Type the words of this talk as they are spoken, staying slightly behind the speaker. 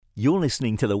You're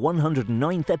listening to the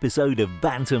 109th episode of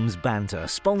Bantam's Banter,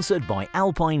 sponsored by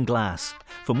Alpine Glass.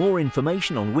 For more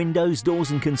information on windows,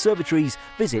 doors and conservatories,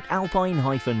 visit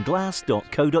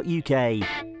alpine-glass.co.uk.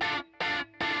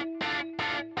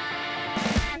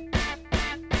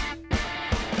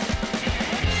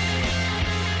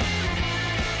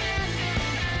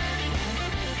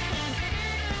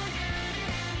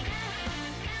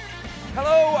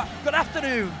 Hello, good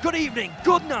afternoon, good evening,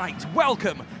 good night.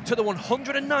 Welcome to the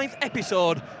 109th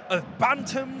episode of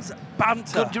Bantam's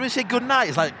Banter. Do you say good night?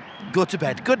 It's like, go to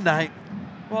bed, good night.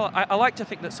 Well, I like to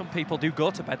think that some people do go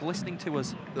to bed listening to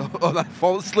us. Oh, they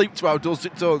fall asleep to our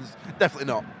dulcet tones. Definitely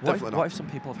not. What if some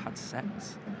people have had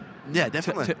sex? Yeah,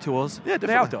 definitely. To us? Yeah, definitely.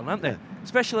 They have done, haven't they? Yeah.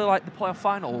 Especially like the playoff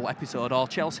final episode or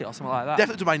Chelsea or something like that.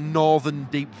 Definitely to my northern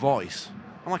deep voice.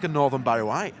 I'm like a northern Barry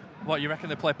White. What, you reckon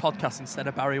they play podcasts instead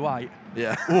of Barry White?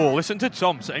 Yeah. Oh, listen to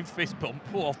Tom saying fist bump.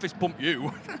 Oh, fist bump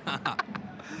you.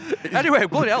 Anyway,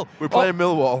 bloody hell. We're playing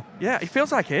Millwall. Yeah, it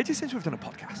feels like ages since we've done a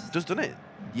podcast. Just done it.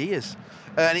 Years.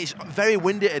 And it's very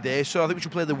windy today, so I think we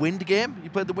should play the wind game. You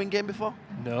played the wind game before?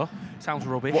 No. Sounds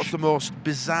rubbish. What's the most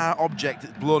bizarre object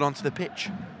that's blown onto the pitch?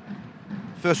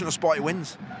 First one to spot it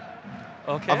wins.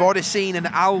 Okay. I've already seen an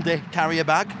Aldi carrier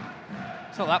bag.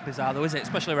 It's not that bizarre though, is it?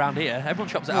 Especially around here. Everyone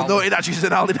shops at Well, Aldi. no, it actually is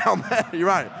an Aldi down there. You're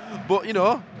right. But, you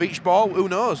know, beach ball, who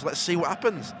knows? Let's see what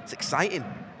happens. It's exciting.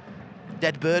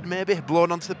 Dead bird, maybe,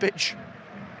 blown onto the pitch.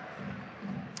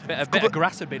 A bit of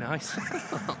grass would be nice.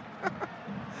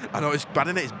 I know, it's bad,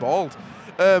 isn't it? It's bald.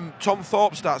 Tom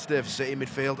Thorpe starts today for City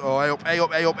midfield. Oh, A up.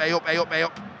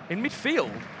 In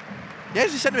midfield? Yeah,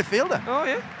 he's a centre midfielder. Oh,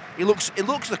 yeah. He looks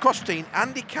the cross between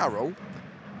Andy Carroll,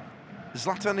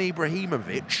 Zlatan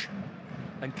Ibrahimovic,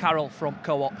 And Carol from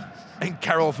Co-op. and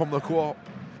Carroll from the Co-op.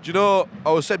 Do you know,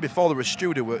 I was said before, there was a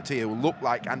steward who worked here who looked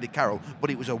like Andy Carroll, but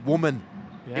it was a woman.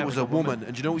 Yeah, it was a woman.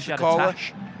 And do you know what we used She to had a call her?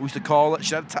 tash. We used to call her,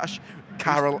 she had a tash,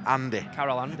 Carol Andy.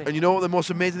 Carol Andy. And you know what the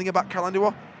most amazing thing about Carol Andy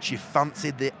was? She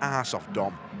fancied the arse off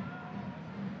Dom.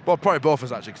 Well, probably both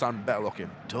of us actually, because I'm better looking.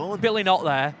 Don't. Billy Knott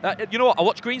there. You know what? I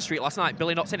watched Green Street last night.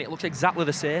 Billy Knott's in it. It looks exactly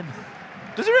the same.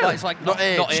 Does it really? Like, it's like not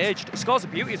aged. He scores a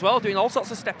beauty as well, doing all sorts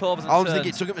of step overs and I don't turns.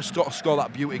 think it took him to score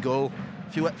that beauty goal.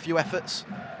 Few efforts.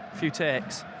 A few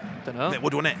takes. Don't know. It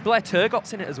would, wouldn't it? Blair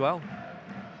Turgot's in it as well.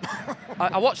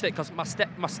 I watched it because my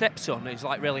stepson is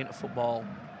like really into football.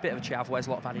 Bit of a chav, wears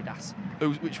a lot of Adidas.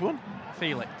 Which one?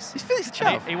 Felix. Is Felix a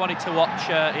And chav? He wanted to watch.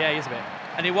 Yeah, he is a bit.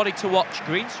 And he wanted to watch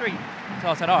Green Street. So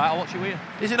I said, all right, I'll watch you here.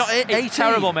 Is it not 18? It's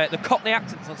terrible, mate. The Cockney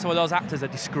accents on some of those actors are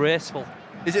disgraceful.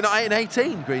 Is it not 8 and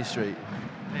 18, Green Street?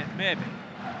 Maybe.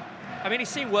 I mean, he's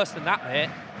seen worse than that, mate.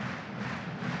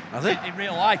 Has it? In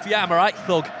real life, yeah, I'm a right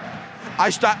thug.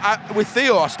 With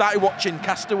Theo, I started watching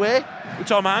Castaway with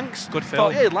Tom Hanks. Good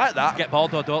film. Thought, yeah, he'd like that. Get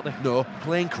bored though, don't they? No,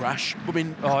 plane crash. I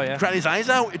mean, Oh, yeah. crying his eyes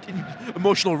out.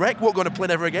 Emotional wreck. Won't go on a plane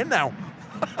ever again now.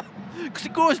 Because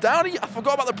it goes down. I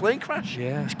forgot about the plane crash.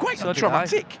 Yeah. It's quite So did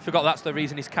traumatic. I. Forgot that's the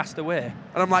reason he's cast away.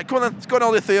 And I'm like, come on then, let's go on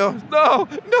all Theo. No.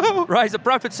 Right, it's a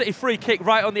Bradford City free kick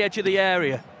right on the edge of the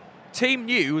area. Team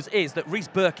news is that Rhys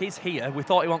Burke is here. We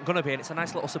thought he wasn't going to be, and it's a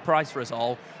nice little surprise for us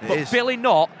all. But is. Billy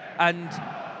Knott and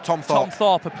Tom Tom Thorpe.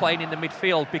 Thorpe are playing in the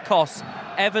midfield because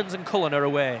Evans and Cullen are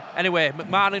away. Anyway,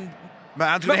 McMahon and...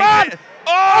 Man's gonna McMahon! hit it.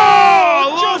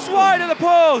 Oh! Just wide of the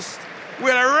post! We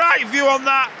had a right view on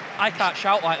that. I can't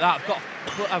shout like that.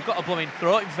 I've got a blooming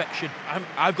throat infection.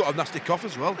 I've got a nasty cough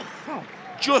as well.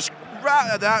 Just right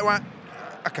at that one.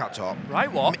 I can't talk.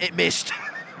 Right, what? It missed.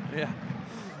 Yeah.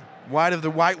 Wide of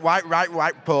the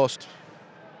right post.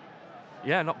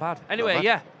 Yeah, not bad. Anyway, Not bad.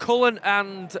 yeah, Cullen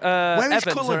and Where is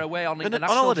Evans Cullen? are away on On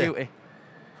international holiday? duty.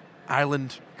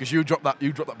 Ireland, because you dropped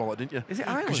that ball, didn't you? Is it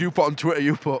Ireland? Because you put on Twitter,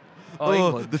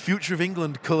 England. the future of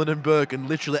England, Cullen and Burke, and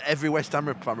literally every West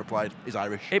Ham fan replied is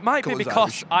Irish. It might Cullen's be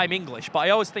because Irish. I'm English, but I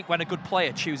always think when a good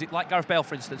player chooses it, like Gareth Bale,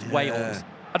 for instance, Wales.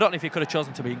 I don't know if he could have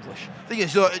chosen to be English. Thing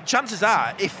is, so chances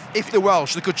are, if they're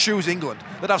Welsh, they could choose England.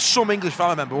 They'd have some English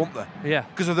family member, wouldn't they? Yeah.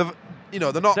 Because of the,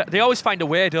 they're not. They always find a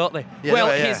way, don't they? Yeah, well,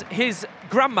 yeah. his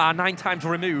grandma, 9 times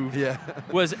removed, Yeah.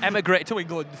 was emigrated to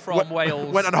England from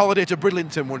Wales. Went on holiday to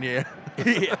Bridlington one year.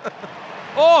 Yeah.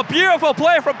 Oh, beautiful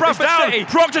play from Bradford City.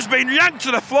 Proctor's been yanked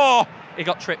to the floor. He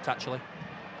got tripped, actually.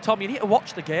 Tom, you need to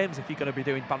watch the games if you're going to be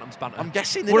doing Bantam's Banter. I'm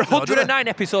guessing they We're don't know, do they? 109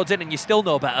 episodes in and you still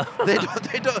know better. They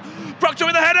don't. Proctor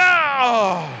with the header.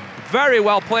 Oh. Very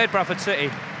well played, Bradford City.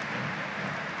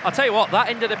 I'll tell you what, that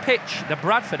end of the pitch, the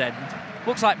Bradford end,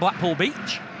 looks like Blackpool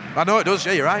Beach. I know it does.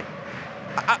 Yeah, you're right.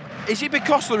 Is it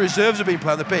because the reserves have been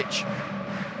playing the pitch?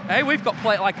 Hey, we've got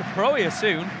play like a pro here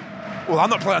soon. Well,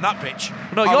 I'm not playing on that pitch.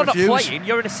 No, I you're refuse. not playing.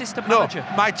 You're an assistant No, manager.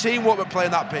 my team won't be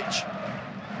playing that pitch.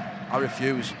 I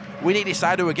refuse. We need to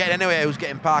decide who we're getting anyway. Who's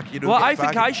getting Parky? Well, I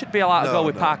think I should be allowed to go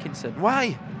with Parkinson.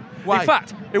 Why? In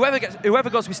fact, whoever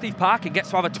goes with Steve Parkin gets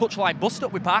to have a touchline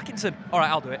bust-up with Parkinson. All right,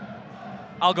 I'll do it.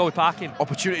 I'll go with Parkin.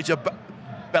 Opportunity to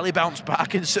belly bounce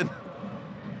Parkinson.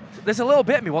 There's a little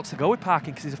bit of me wants to go with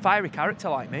Parkin because he's a fiery character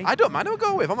like me. I don't mind who I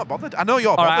go with. I'm not bothered. I know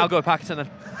you're bothered. All right, I'll go with Parkinson then.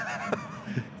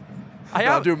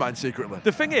 I'll do mine secretly.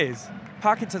 The thing is,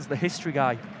 Parkinson's the history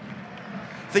guy.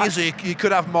 Thing is, you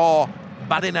could have more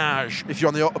badinage if you're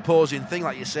on the opposing thing,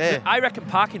 like you say. I reckon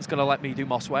Parkin's going to let me do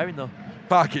more swearing, though.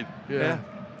 Parkin? Yeah.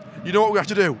 You know what we have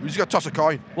to do? We just got to toss a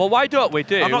coin. Well, why don't we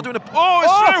do... I'm not doing a... Oh,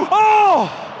 it's through!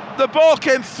 Oh! The ball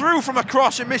came through from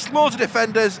across and missed loads of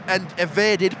defenders and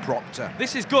evaded Proctor.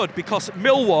 This is good because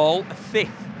Millwall are 5th.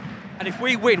 And if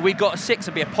we win, we got a 6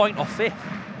 and be a point off 5th.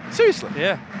 Seriously?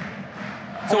 Yeah.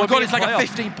 So oh my God, it's like a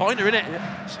 15-pointer, isn't it?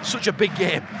 Yeah. Such a big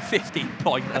game.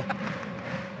 15-pointer.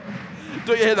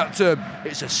 Don't you hear that term?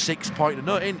 It's a 6-pointer.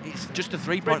 No, it's just a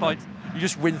 3-pointer. 3 points. You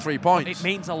just win 3 points. It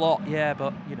means a lot, yeah,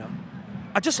 but, you know.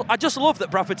 I just love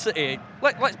that Bradford City,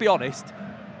 let's be honest,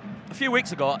 a few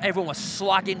weeks ago, everyone was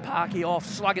slagging Parky off,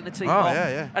 slagging the team off.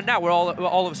 Yeah. And now we're all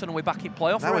of a sudden we're back in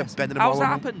playoff now race. We're bending them How's all that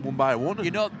happened? One by one.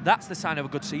 You know, that's the sign of a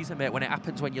good season, mate, when it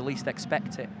happens when you least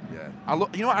expect it. Yeah.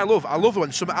 You know what I love? I love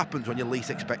when something happens when you least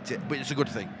expect it, but it's a good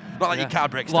thing. Not like your car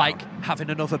breaks like down. having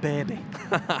another baby.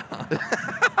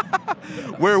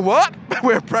 We're what?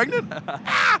 We're pregnant?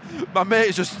 My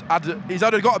mate he's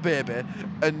already got a baby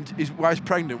and his wife's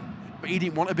pregnant, but he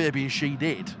didn't want a baby and she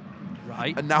did.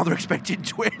 Right. And now they're expecting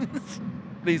twins.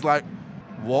 And he's like,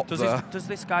 what does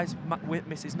this guy's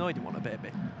Mrs. know he didn't want a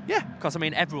baby? Yeah. Because, I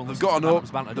mean, everyone they've got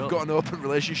an open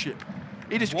relationship.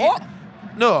 What?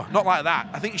 No, not like that.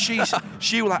 I think she was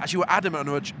adamant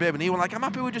on her baby, and he was like, I'm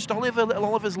happy with just Oliver. Little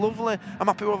Oliver's lovely. I'm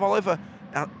happy with Oliver.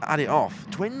 Add it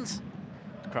off. Twins?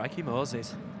 Crikey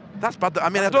Moses. That's bad. I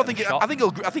mean, I think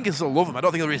he'll still love him. I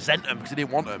don't think he'll resent him because he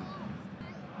didn't want him.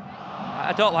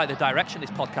 I don't like the direction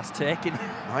this podcast's taking.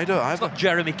 I don't either. It's not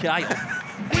Jeremy Kyle.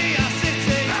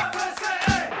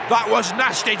 That was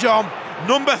nasty, John.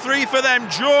 Number 3 for them,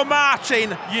 Joe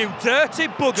Martin. You dirty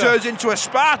bugger. Turns into a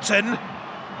Spartan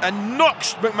and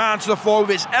knocks McMahon to the floor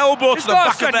with his elbow to the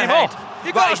back of the head.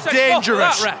 That is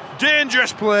dangerous.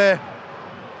 Dangerous play.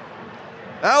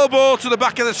 Elbow to the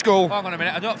back of the skull. Hang on a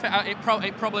minute. I don't think it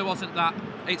probably wasn't that.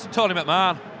 It's Tony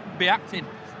McMahon. Be acting.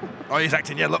 Oh, he's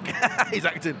acting. Yeah, look, he's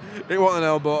acting. It wasn't an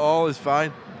elbow at all. It's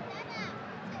fine.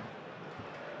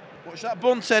 What's that,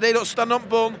 Bun said? Hey, don't stand up,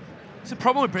 Bun. It's the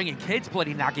problem with bringing kids,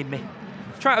 bloody nagging me.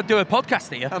 I'm trying to do a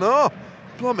podcast here. I know.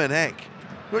 Blooming heck.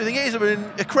 What do you think it is? I'm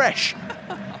in a creche.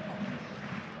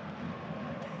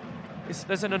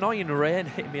 There's an annoying rain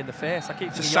hitting me in the face. I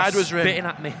keep sideways rain spitting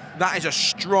at me. That is a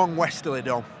strong westerly,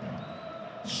 Dom.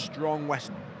 Strong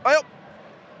west. Oh, yep.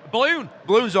 Balloon.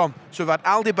 Balloon's on. So we've had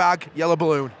Aldi bag, yellow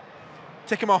balloon.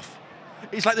 Tick 'em off.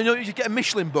 It's like you get a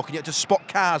Michelin book and you have to spot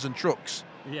cars and trucks.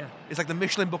 Yeah. It's like the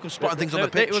Michelin book of spotting things on the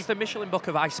pitch. It was the Michelin book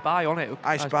of I Spy on it.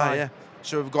 I Spy, yeah.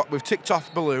 So we've ticked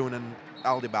off balloon and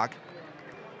Aldi bag.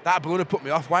 That balloon had put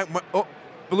me off.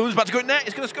 Balloon's about to go in net.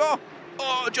 It's going to score.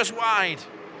 Oh, just wide.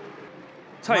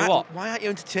 Tell you what. Why aren't you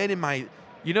entertaining my...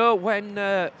 You know when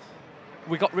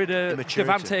we got rid of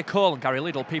Devante Cole and Gary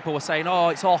Liddell, people were saying, oh,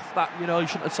 it's off, that, you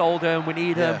shouldn't have sold him, we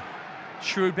need a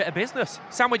shrewd bit of business.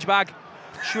 Sandwich bag.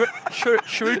 Shrewd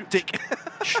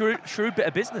bit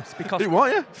of business, because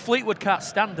Fleetwood can't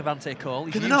stand Devante Cole.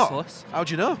 He's useless. How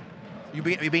do you know? You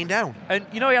been down? And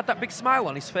he had that big smile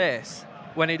on his face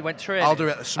when he went training. I'll do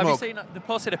it at the smoke. Have you seen? They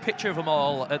posted a picture of them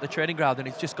all at the training ground, and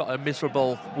he's just got a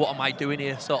miserable "what am I doing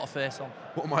here" sort of face on.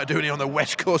 What am I doing here on the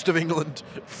west coast of England,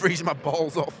 freezing my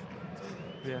balls off?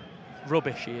 Yeah,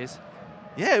 rubbish he is.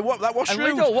 Yeah, that was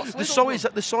true. They saw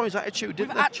his attitude,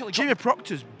 didn't they? Jimmy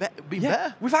Proctor's been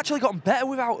better. We've actually gotten better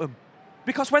without him.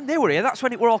 Because when they were here, that's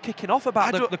when we're all kicking off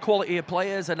about the quality of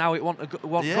players and how it want good.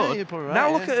 You're probably right,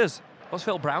 now look at us. What's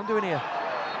Phil Brown doing here?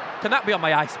 Can that be on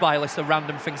my I Spy list of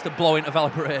random things to blow into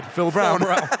Valley Parade? Phil Brown.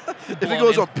 If he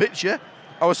goes on pitch, yeah.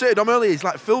 I was saying to him earlier, he's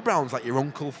like Phil Brown's like your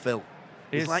Uncle Phil.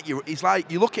 He's like you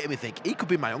look at him and think he could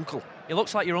be my uncle. He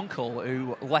looks like your uncle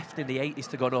who left in the 80s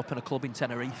to go and open a club in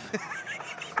Tenerife.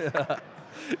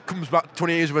 Comes back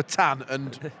 20 years with a tan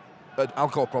and an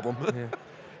alcohol problem. Yeah.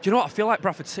 Do you know what? I feel like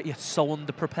Bradford City are so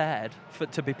underprepared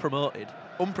to be promoted.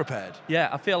 Unprepared? Yeah,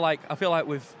 I feel like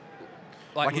we've...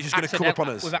 Like he's just going to come up on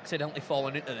us. We've accidentally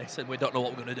fallen into this and we don't know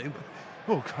what we're going to do.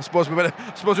 Oh, I suppose we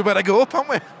better go up,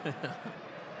 haven't we?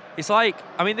 It's like,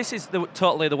 I mean, this is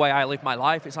totally the way I live my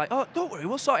life. It's like, oh, don't worry,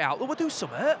 we'll sort it out. We'll do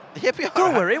something.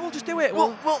 Don't worry, we'll just do it.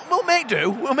 We'll make do.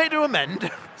 We'll make do amend.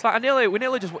 It's like we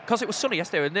nearly just, because it was sunny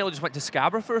yesterday, we nearly just went to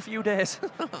Scarborough for a few days.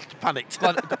 Panicked.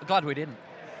 Glad we didn't.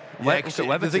 Yeah, because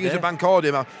the thing is a bank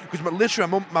holiday, because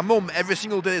literally my mum every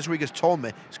single day this week has told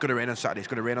me it's going to rain on Saturday, it's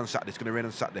going to rain on Saturday, it's going to rain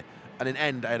on Saturday. And in the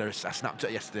end, I snapped at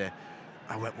her yesterday.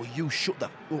 I went, well, you shut the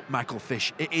up, Michael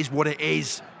Fish. It is what it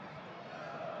is.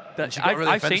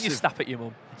 I've seen you snap at your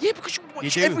mum. Yeah, because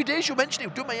every day she'll mention it.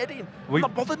 It'll do my head in. I'm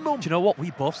not bothered, mum. Do you know what?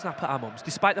 We both snap at our mums,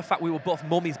 despite the fact we were both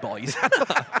mummy's boys.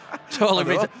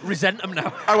 Totally resent them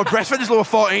now. Our breastfed is lower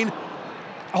 14.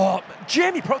 Oh,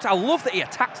 Jamie Proctor, I love that he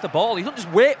attacks the ball. He doesn't just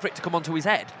wait for it to come onto his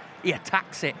head. He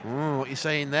attacks it. What are you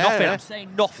saying there? Nothing. I'm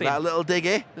saying nothing. That little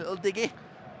diggy.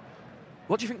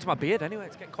 What do you think to my beard anyway?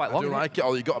 It's getting quite long. I do like it.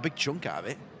 Oh, you got a big chunk out of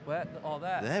it. Where? Oh,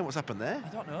 there. There. What's happened there? I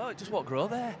don't know. It just won't grow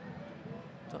there.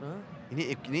 I don't know. You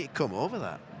need to come over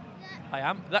that. I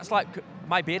am. That's like,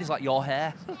 my beard is like your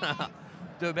hair.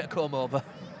 Do a bit of comb over.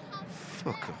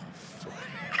 Fuck off.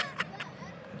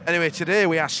 Anyway, today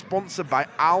we are sponsored by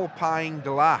Alpine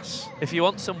Glass. If you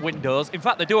want some windows, in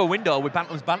fact, they do a window with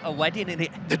Bantam's Banter leading in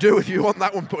it. They do. If you want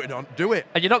that one putting on, do it.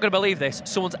 And you're not going to believe this.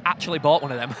 Someone's actually bought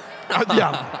one of them.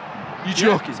 Yeah. You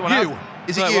joking? You?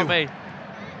 Is it you? Me?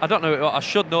 I don't know. I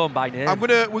should know them by name.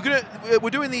 We're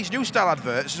doing these new style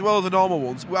adverts as well as the normal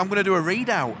ones. I'm gonna do a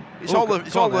readout. It's all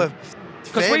the.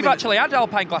 Because we've actually had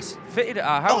Alpine Glass fitted at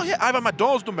our house. Oh yeah, I've had my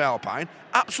doors done by Alpine.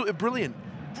 Absolutely brilliant.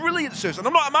 Brilliant service. And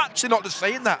I'm actually not just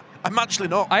saying that. I'm actually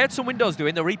not. I had some windows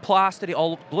doing. They replastered it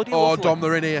all bloody Oh, lovely. Dom,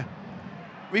 they're in here.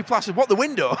 Replastered what? The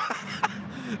window?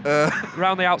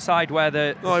 Around the outside where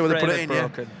the where they put it in,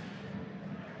 broken.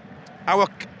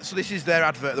 So this is their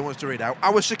advert that wants to read out.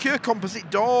 Our secure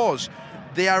composite doors.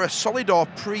 They are a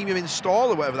Solidor premium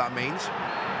installer, whatever that means.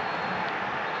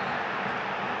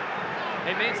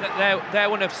 It means that they're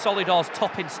one of Solidor's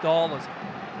top installers.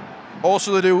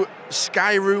 Also, they do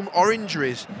Skyroom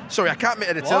orangeries. Sorry, I can't make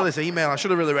it to tell this email. I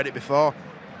should have really read it before.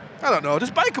 I don't know.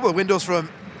 Just buy a couple of windows for them.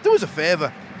 Do us a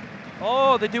favour.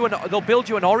 Oh, they'll build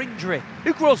you an orangery.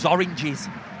 Who grows oranges?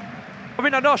 I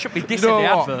mean, I know I shouldn't be dissing the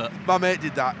advert. My mate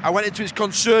did that. I went into his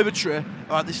conservatory.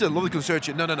 Oh, this is a lovely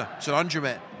conservatory. No. It's an orangery,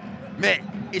 mate. Mate,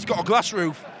 it's got a glass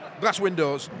roof, glass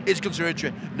windows. It's a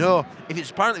conservatory. No,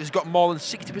 apparently it's got more than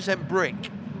 60% brick.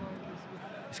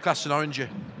 It's classed as an orangery.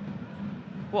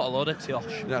 What a load of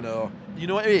tosh. No. You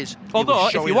know what it is? Although,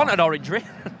 if you want an orangery,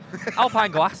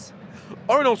 Alpine Glass.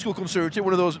 Or an old school conservatory,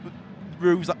 one of those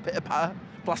roofs that pitter-patter,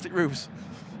 plastic roofs.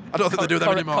 I don't think they do that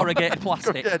anymore. Corrugated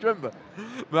plastic. Yeah, do you remember?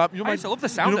 I used to love the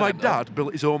sound of it. My dad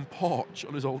built his own porch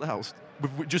on his old house,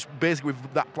 just basically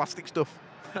with that plastic stuff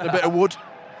and a bit of wood.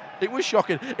 It was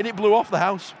shocking, and it blew off the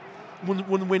house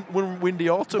one windy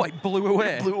autumn. What, it blew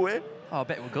away? It blew away. Oh, I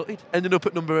bet it was gutted. Ended up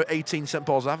at number 18 St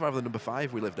Paul's Ave rather than number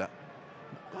 5 we lived at.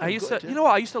 You know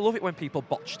what? I used to love it when people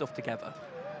botch stuff together.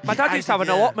 My dad used to have an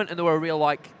allotment, and they were a real,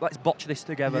 let's botch this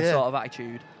together sort of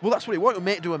attitude. Well, that's what he wanted.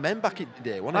 Mate, do a men back in the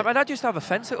day, wasn't it? My dad used to have a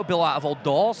fence that would build out of old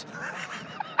doors.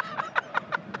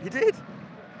 You did?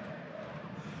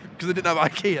 Because they didn't have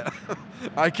IKEA.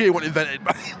 IKEA wasn't invented.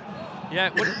 Yeah,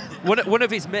 one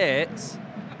of his mates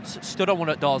stood on one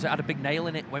of the doors. It had a big nail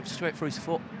in it. Went straight through his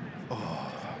foot.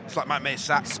 Oh, it's like my mate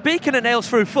Sack. Speaking of nails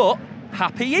through foot,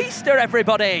 happy Easter,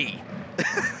 everybody!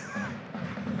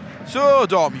 So,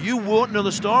 Dom, you won't know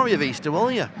the story of Easter,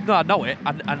 will you? No, I know it,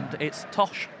 and it's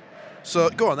tosh. So,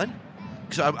 go on then.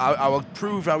 Because I will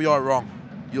prove how you're wrong.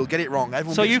 You'll get it wrong.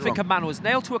 Everyone so gets you it think wrong. a man was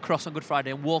nailed to a cross on Good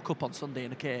Friday and woke up on Sunday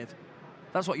in a cave?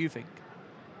 That's what you think?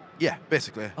 Yeah,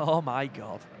 basically. Oh, my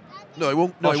God. No, he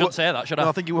won't. No, I shouldn't say that, should I? No,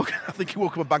 I think he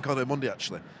woke up on Bank Holiday Monday,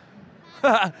 actually.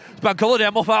 It's Bank Holiday,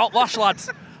 I'm off out lash, lads.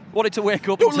 Wanted to wake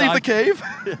up. Don't leave the cave.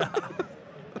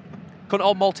 Couldn't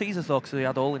hold Maltesers, though, because he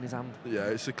had all in his hand. Yeah,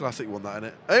 it's a classic one, that, isn't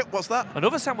it? Hey, what's that?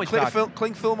 Another sandwich bag.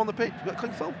 Cling film on the pitch. You got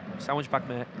cling film? Sandwich bag,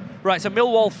 mate. Right, it's a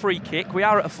Millwall free kick. We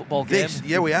are at a football game.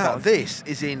 Yeah, we are. This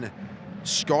is in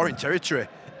scoring territory.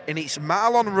 And it's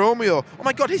Marlon Romeo. Oh,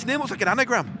 my God, his name looks like an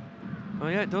anagram. Oh,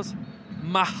 yeah, it does.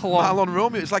 Marlon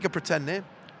Romeo. It's like a pretend name.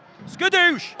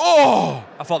 Skadoosh! Oh!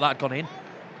 I thought that had gone in.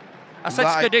 I said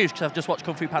Skadoosh because I've just watched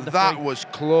Kung Fu Panda 3. That was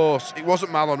close. It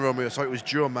wasn't Marlon Romeo, so it was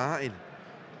Joe Martin.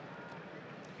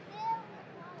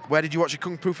 Where did you watch your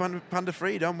Kung Fu Panda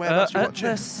 3, Dom? Where did you watch it?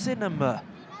 At the cinema.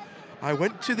 I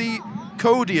went to the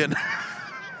Codian.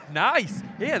 Nice.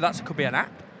 Yeah, that could be an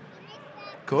app.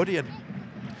 Codian.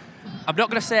 I'm not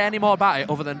going to say any more about it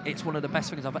other than it's one of the best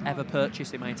things I've ever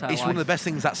purchased in my entire life. It's one of the best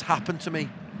things that's happened to me.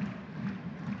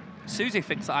 Susie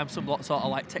thinks that I'm some sort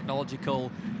of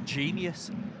technological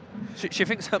genius. She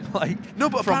thinks I'm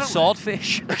from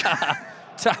Swordfish,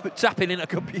 tapping into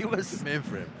computers.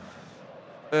 Mainframe.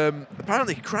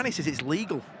 Apparently, Cranny says it's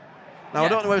legal. Now, I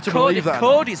don't know whether to believe that.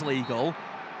 Code is legal.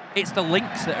 It's the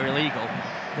links that are illegal.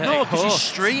 No, because you're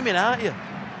streaming, aren't you?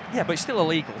 Yeah, but it's still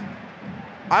illegal.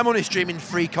 I'm only streaming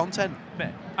free content.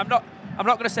 Mate, I'm not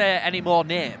going to say any more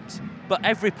names, but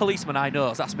every policeman I know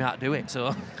has asked me how to do it,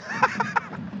 so...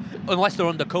 Unless they're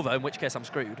undercover, in which case I'm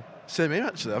screwed. Same here,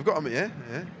 actually. I've got them, yeah.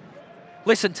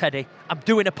 Listen, Teddy, I'm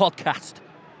doing a podcast.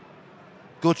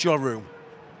 Go to your room.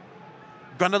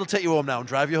 Grandad will take you home now and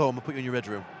drive you home and put you in your red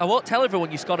room. I won't tell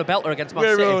everyone you scored a belter against Man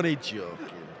City. We're only joking.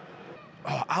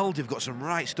 Oh, Aldi have got some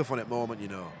right stuff on at the moment, you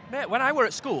know. Mate, when I were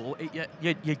at school,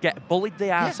 you'd get bullied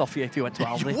the arse off you if you went to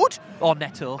Aldi. You would? Or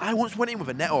Netto. I once went in with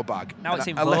a Netto bag. Now it's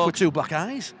in I left Vogue. with 2 black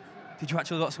eyes. Did you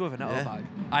actually go to school with a Netto bag?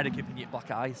 I'd have given you black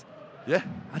eyes. Yeah.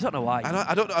 I don't know why.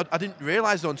 I didn't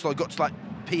realise though until I got to like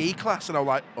PE class and I was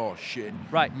like, oh shit.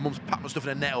 Right. Mum's packed my stuff in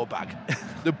a Netto bag.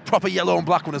 The proper yellow and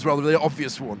black one as well, the really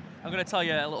obvious one. I'm going to tell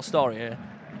you a little story here.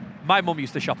 My mum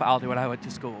used to shop at Aldi when I went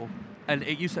to school. And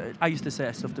I used to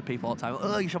say stuff to people all the time,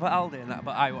 oh, you shop at Aldi and that,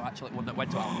 but I was actually one that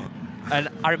went to Aldi. And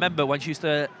I remember when she used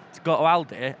to go to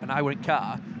Aldi and I were in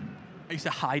car, I used to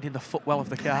hide in the footwell of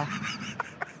the car.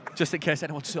 Just in case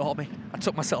anyone saw me. I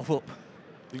took myself up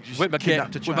with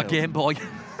my Game Boy.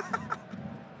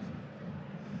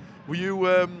 Were you,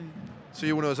 so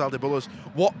you were one of those Aldi bullers.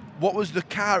 What was the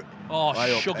car? Oh,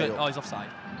 sugar. Oh, he's offside.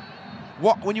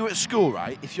 When you were at school,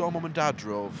 right, if your mum and dad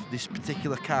drove this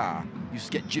particular car, you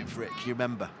used to get gypped for it. Can you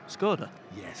remember? Skoda?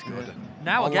 Yes, Skoda. Yeah.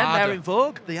 Now again, they're in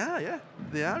vogue. They are, yeah.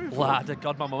 They are in vogue. Lada.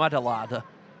 God, my mum had a Lada.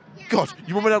 God,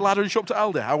 your mum had a ladder and shopped at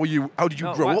Aldi. How did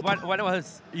you grow up? When I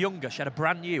was younger, she had a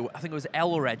brand new, I think it was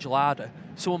Elridge Lada.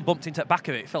 Someone bumped into the back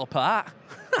of it, it fell apart.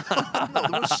 No,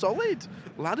 they were solid.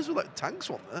 Ladders were like tanks,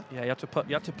 weren't they? Yeah, you had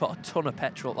to put a ton of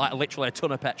petrol, like literally a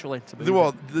ton of petrol into it.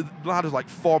 The ladders like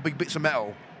 4 big bits of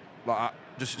metal, like that,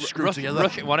 just screwed together.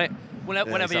 Rush it, wasn't it?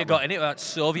 Whenever exactly. You got in it, had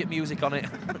Soviet music on it,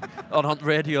 on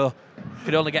radio.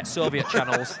 Could only get Soviet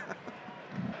channels.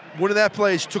 One of their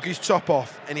players took his top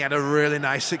off and he had a really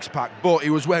nice six-pack, but he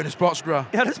was wearing a sports bra.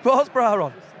 He had a sports bra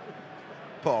on.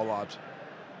 Poor lad.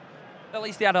 At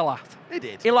least he had a laugh. He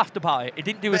did. He laughed about it. He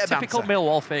didn't do a typical banter.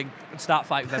 Millwall thing and start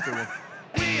fighting with everyone.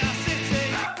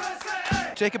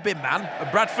 Take a bin man, a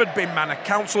Bradford bin man, a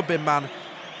council bin man,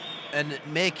 and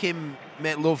make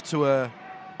love to a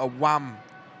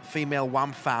female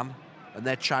Wham fan, and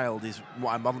their child is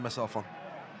what I'm modelling myself on.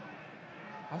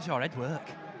 How's your head work?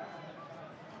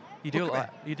 You do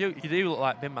look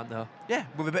like bin man though. Yeah,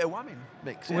 with a bit of Wham in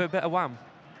mix. With a bit of Wham.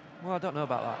 Well, I don't know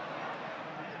about that.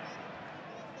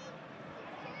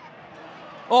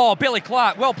 Oh, Billy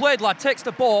Clark, well played, lad. Takes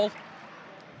the ball.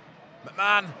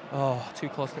 McMahon. Oh, too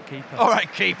close to the keeper. All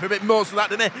right, keeper. A bit more than that,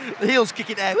 didn't he? The heels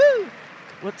kicking there. Woo!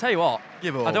 Well, tell you what.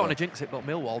 Give over. I don't want to jinx it, but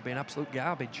Millwall being absolute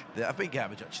garbage. Yeah, I've been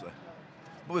garbage actually.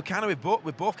 But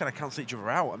we both kind of cancel each other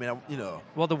out. I mean, you know.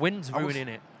 Well, the wind's ruining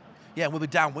it. Yeah, we'll be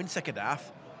downwind second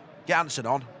half. Get Anderson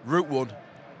on. Route 1.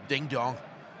 Ding dong.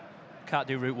 Can't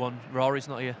do Route 1. Rory's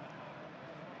not here.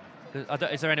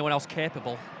 Is there anyone else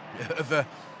capable?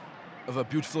 Of a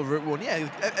beautiful Route 1. Yeah,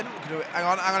 hang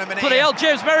on a minute. Bloody hell,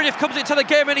 James Meredith comes into the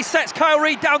game and he sets Kyle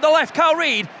Reid down the left. Kyle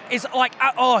Reid is like,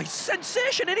 he's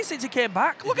sensation, isn't he, since he came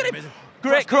back? Look at him.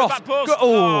 Great cross.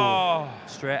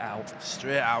 Straight out.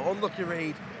 Straight out. Unlucky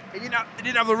Reid. He didn't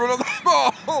have the run on the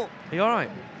ball. Are you all right?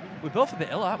 We're both a bit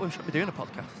ill, aren't we? We shouldn't be doing a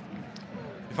podcast.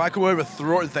 If I come away with a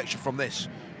throat infection from this,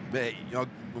 mate, well,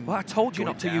 I told you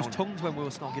not to use tongues when we were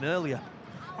snogging earlier.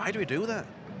 Why do we do that?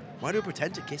 Why do we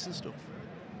pretend to kiss and stuff?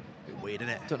 A bit weird,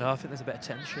 isn't it? Don't know. I think there's a bit of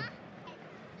tension.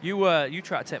 You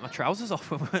tried to take my trousers off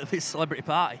when we were at this celebrity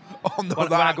party. Oh no!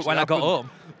 When I got home,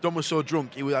 Don was so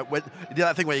drunk. He did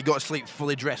that thing where you got to sleep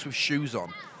fully dressed with shoes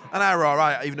on. And I were all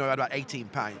right, even though I had about 18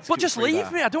 pints. But just leave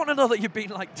me. I don't want to know that you've been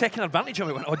like taking advantage of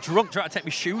me when I was drunk, trying to take my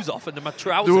shoes off and my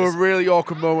trousers. There was a really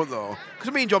awkward moment though,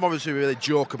 because me and John obviously really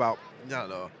joke about, I don't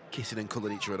know, kissing and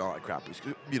cuddling each other and all that crap.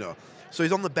 You know, so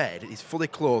he's on the bed, he's fully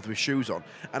clothed with shoes on,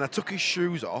 and I took his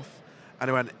shoes off,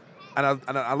 and I went, and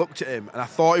I looked at him, and I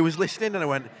thought he was listening, and I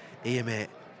went, "Here, mate,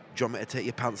 do you want me to take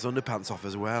your pants and underpants off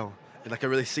as well?" In like a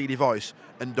really seedy voice,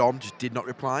 and Dom just did not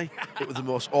reply. It was the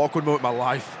most awkward moment of my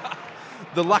life.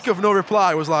 The lack of no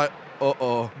reply was like,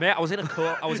 uh-oh. Mate, I was in a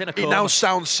coma. It now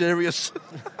sounds serious.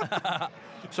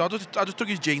 So I just took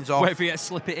his jeans off. Wait for you to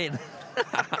slip it in.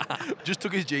 Just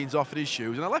took his jeans off and his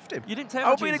shoes, and I left him. You didn't take my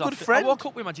jeans off. I was being a good friend. I woke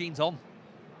up with my jeans on.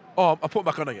 Oh, I put them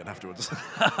back on again afterwards.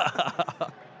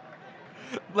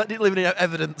 Let it live in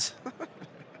evidence.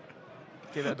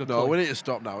 Give it a good No, we need to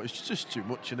stop now. It's just too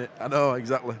much, innit? I know,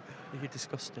 exactly. You're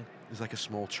disgusting. There's like a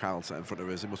small child sat in front of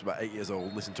us. He must be about 8 years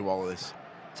old. Listen to all of this.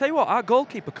 Tell you what, our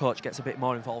goalkeeper coach gets a bit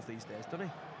more involved these days, doesn't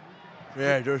he?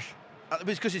 Yeah, he does. It's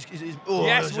because he's yes,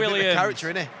 Williams. A bit of a character,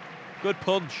 isn't he? Good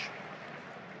punch.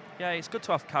 Yeah, it's good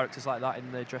to have characters like that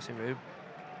in the dressing room.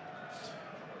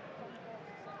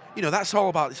 you know, it's all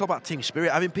about team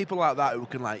spirit. Having people like that who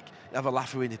can like have a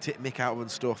laugh when they take mick out of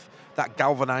and stuff, that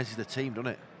galvanises the team,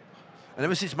 doesn't it? And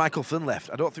ever since Michael Flynn left,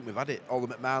 I don't think we've had it. All the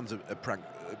McMahon's a prank,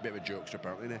 a bit of a jokester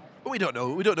apparently, isn't it? But we don't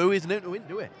know. We don't know, isn't it? Do we?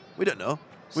 We don't know.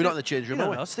 We're not in the change room,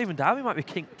 are we? Stephen Darby might be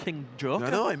King Joker. I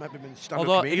know, he might be stand-up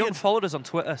Although comedian. he unfollowed us on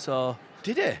Twitter, so...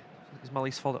 Did he? He's my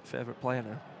least favourite player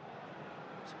now.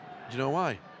 Do you know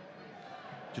why? Do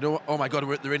you know what? Oh my God,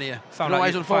 they're in here. Found do you know why out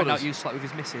he's unfollowed us? you slept with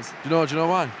his missus. Do you know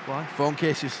why? Why? Phone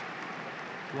cases.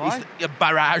 Why? It's a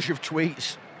barrage of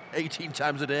tweets 18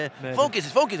 times a day. Maybe. Phone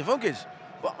cases.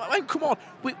 Well, I mean, come on.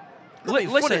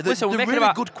 Listen, they're we're making really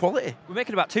about good quality. We're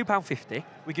making about £2.50.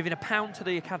 We're giving £1 to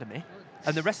the academy,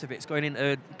 and the rest of it's going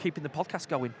into keeping the podcast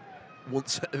going.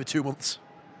 Once every 2 months.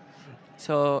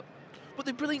 So, but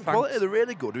they're brilliant thanks. quality. They're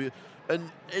really good. And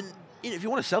you know, if you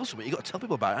want to sell something, you've got to tell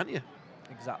people about it, haven't you?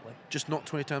 Exactly. Just not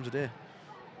 20 times a day.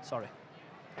 Sorry.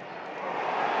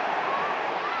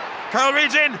 Kyle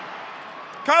Reid's in.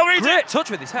 Kyle Reid's Great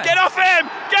touch with his head. Get off him!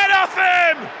 Get off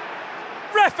him!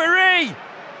 Referee!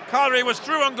 Kyle Reid was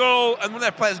through on goal, and one of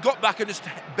their players got back and just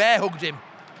bear hugged him.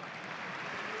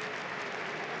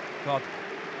 God.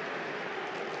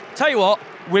 Tell you what,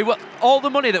 all the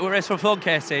money that we raise from phone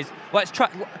cases, let's try.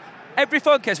 Every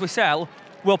phone case we sell,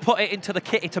 we'll put it into the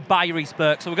kitty to buy Reece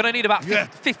Burke. So we're going to need about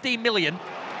 15 million.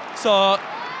 So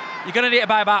you're going to need to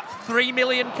buy about 3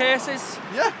 million cases.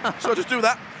 Yeah, so just do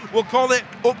that. We'll call it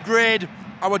Upgrade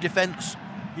Our Defence.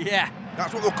 Yeah.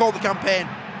 That's what we'll call the campaign.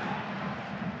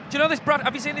 Do you know this, Brad?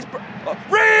 Have you seen this?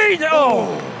 Reid!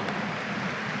 Oh!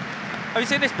 Have you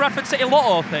seen this Bradford City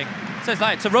Lotto thing? It says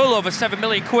that it's a rollover £7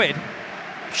 million.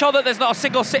 I'm sure that there's not a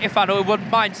single City fan who wouldn't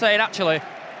mind saying, actually,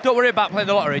 don't worry about playing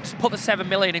the lottery, just put the £7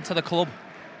 million into the club.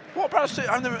 What Bradford City?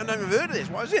 I've never heard of this.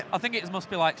 What is it? I think it must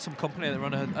be like some company that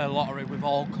run a lottery with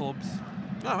all clubs.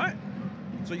 All right.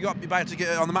 So you buy a ticket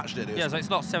on the match day, do you? Yeah, so it's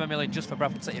not $7 million just for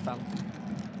Bradford City fans.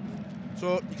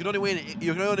 So you can only win.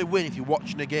 You can only win if you're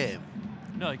watching a game.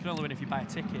 No, you can only win if you buy a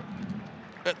ticket.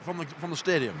 From the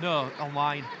stadium. No,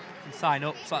 online. You can sign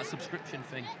up. It's like a subscription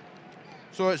thing.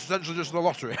 So it's essentially just the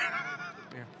lottery.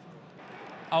 Yeah.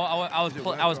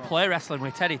 I was play wrestling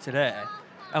with Teddy today,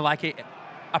 and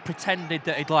I pretended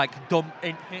that he'd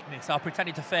hit me, so I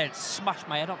pretended to faint, smashed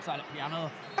my head upside the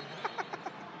piano.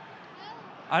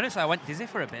 Honestly, I went dizzy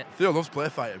for a bit. Theo loves play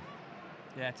fighting.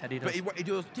 Yeah, Teddy does. But he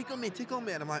goes, tickle me,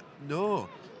 and I'm like, no.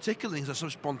 Tickling is a sort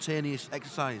of spontaneous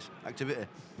activity.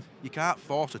 You can't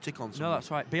force a tickle on someone. No,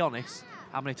 that's right. Be honest.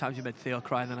 How many times you made Theo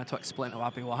cry and then I had to explain to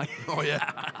Abby why? Oh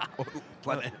yeah,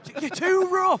 plenty. You're too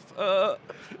rough.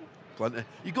 Plenty.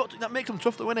 That makes them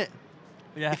tough, though, innit?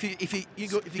 Yeah. If you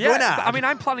going out. I mean,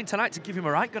 I'm planning tonight to give him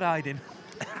a right good hiding.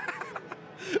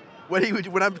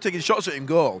 when I'm taking shots at him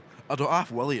goal, I don't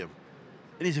half welly him.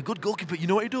 And he's a good goalkeeper. You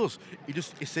know what he does?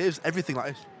 He saves everything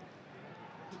like this.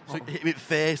 So he hit me in the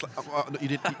face.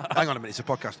 Hang on a minute, it's a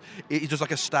podcast. He does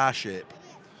like a star shape.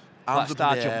 Arms Like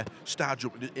up in the air, star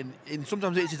jump. And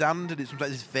sometimes it's his hand and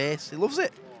sometimes his face. He loves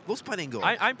it. Loves playing goal.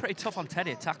 I'm pretty tough on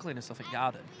Teddy, tackling and stuff at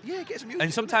Garden. Yeah, get some music.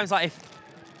 And sometimes if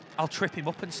I'll trip him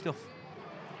up and stuff.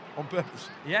 On purpose.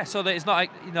 Yeah, so that he's not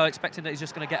expecting that he's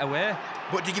just going to get away.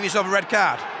 But do you give yourself a red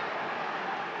card?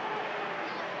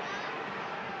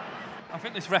 I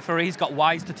think this referee's got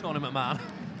wise to Tony McMahon. Do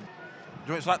you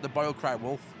know it's like the boy will cry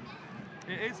wolf?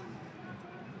 It is.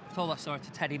 I've told that story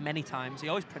to Teddy many times. He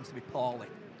always pretends to be poorly.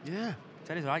 Yeah.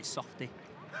 Teddy's a right softy.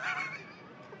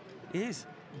 He is.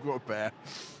 You've got a bear.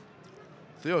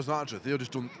 Theo's not actually. Theo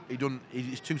just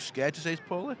he's too scared to say he's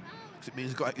poorly. Because it means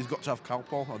he's got to have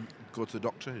Calpol and go to the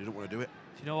doctor. He doesn't want to do it.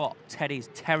 Do you know what? Teddy's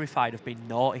terrified of being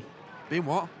naughty. Being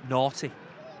what? Naughty.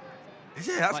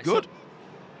 Yeah, that's good.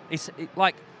 So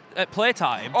at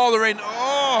playtime. Oh, they're in.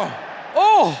 Oh!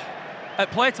 Oh!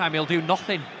 At playtime, he'll do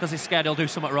nothing because he's scared he'll do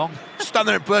something wrong. Stand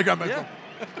there in playground. Yeah,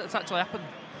 that's actually happened.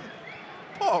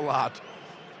 Poor lad.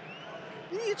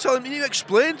 You need to tell him. You need to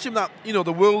explain to him that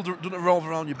the world doesn't revolve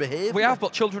around your behaviour. We have,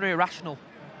 but children are irrational.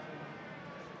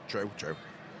 True.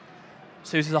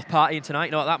 Susie's off partying tonight.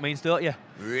 You know what that means, don't you?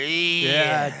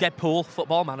 Yeah. Deadpool,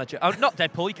 football manager. Oh, not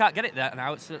Deadpool. You can't get it there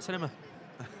now. It's at cinema.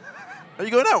 Are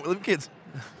you going out with them kids?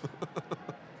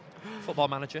 Football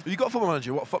manager. You got a football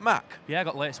manager? What, Foot Mac? Yeah, I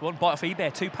got the latest one. Bought it off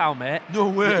eBay, £2, mate. No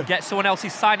way. You can get someone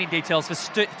else's signing details for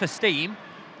Steam,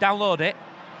 download it,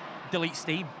 delete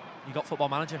Steam. You got Football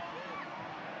Manager.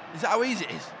 Is that how easy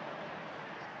it is?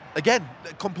 Again,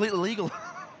 completely legal.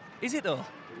 Is it though?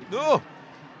 No.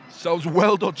 Sounds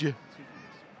well dodgy.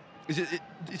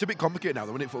 It's a bit complicated now,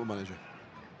 though, isn't it, Football Manager?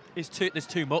 There's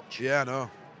too much. Yeah, I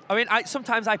know. I mean,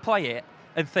 sometimes I play it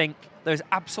and think there's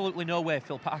absolutely no way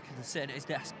Phil Parkinson's sitting at his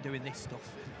desk doing this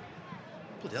stuff.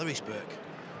 Bloody hell, Reece Burke.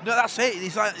 No, that's it.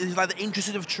 It's like the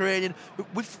interested of training.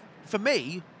 For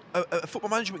me, a football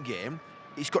management game,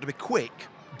 it's got to be quick,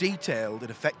 detailed, and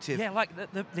effective. Yeah, like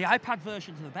the iPad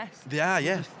versions are the best. They are,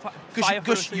 yeah.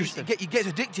 Because you get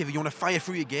addictive and you want to fire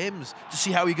through your games to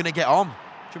see how you're going to get on.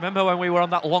 Do you remember when we were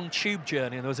on that long tube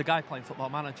journey and there was a guy playing Football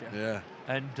Manager? Yeah.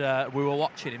 And we were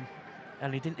watching him,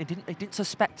 and he didn't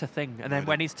suspect a thing. And then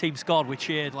when his team scored, we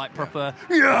cheered like proper.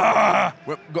 Yeah.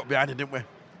 We got behind him, didn't we?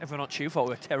 Everyone on tube thought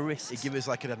we were terrorists. He gave us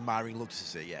like an admiring look to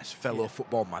say, yes, fellow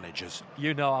football managers.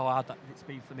 You know how hard it's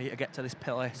been for me to get to this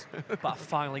place, but I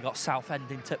finally got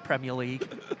Southend into Premier League.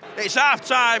 It's half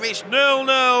time. It's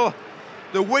 0-0.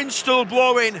 The wind's still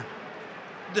blowing.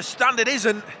 The standard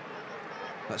isn't.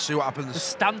 Let's see what happens. The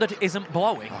standard isn't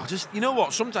blowing. Oh, you know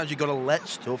what? Sometimes you've got to let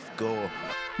stuff go.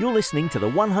 You're listening to the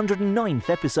 109th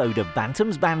episode of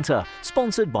Bantam's Banter,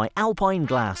 sponsored by Alpine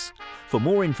Glass. For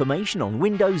more information on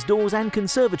windows, doors and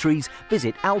conservatories,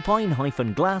 visit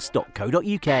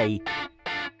alpine-glass.co.uk.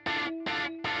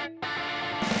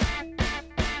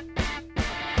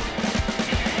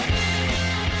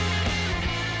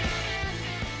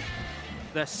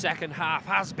 The second half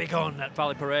has begun at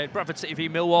Valley Parade. Bradford City v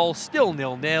Millwall, still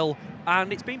 0-0,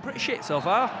 and it's been pretty shit so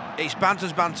far. It's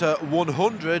Bantam's Banter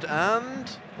 109.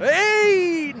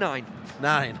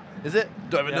 Is it?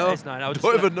 Don't even know. It's 9.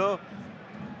 Don't even know.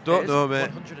 Don't know,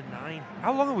 mate. 109.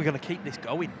 How long are we going to keep this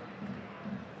going?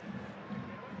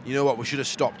 You know what? We should have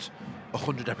stopped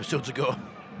 100 episodes ago.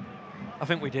 I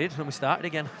think we did when we started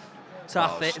again. It's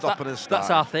our thing. That's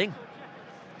our thing.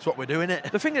 It's what we're doing,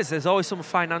 it. The thing is, there's always some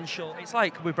financial. It's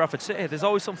like with Bradford City. There's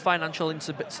always some financial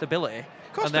instability,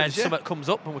 and then something comes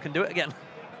up, and we can do it again.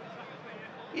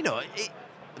 You know,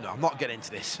 no, I'm not getting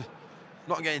into this. I'm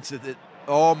not getting into the.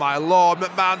 Oh my Lord,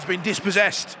 McMahon's been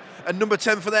dispossessed, and number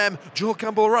 10 for them, Joe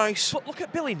Campbell-Rice. But look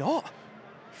at Billy Knott.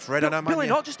 Billy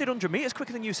Knott just did 100 metres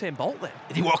quicker than Usain Bolt. Then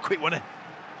he walked quick, wasn't he?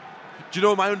 Do you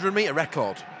know my 100-metre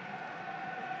record?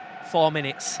 4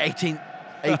 minutes. 18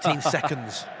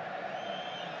 seconds.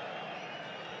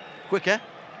 Quicker.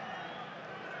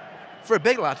 For a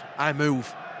big lad, I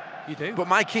move. You do. But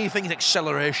my key thing is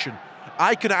acceleration.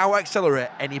 I can out-accelerate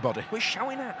anybody. We're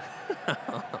shouting at.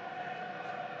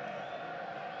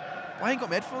 Why ain't got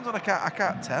my headphones on? I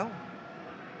can't tell.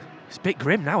 It's a bit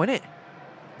grim now, isn't it?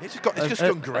 It's just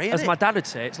gone grey, As my dad would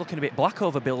say, it's looking a bit black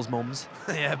over Bill's mum's.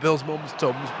 Yeah, Bill's mum's,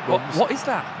 Tom's, mums. What is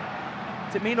that?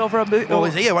 Does it mean over a mood? Well,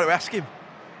 he's here. Why don't we ask him?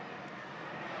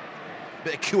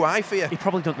 Bit of QI for you. He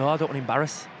probably don't know. I don't want to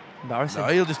embarrass him. No,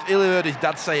 he'll heard his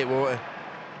dad say it, won't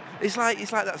he? It's like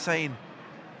that saying,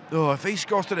 "Oh, if he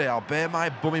scores today, I'll bear my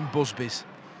bum in Busby's."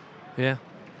 Yeah,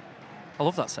 I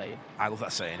love that saying. I love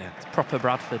that saying. Yeah, it's proper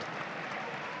Bradford.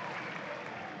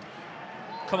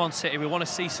 Come on, City, we want to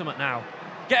see something now.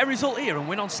 Get a result here and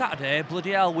win on Saturday.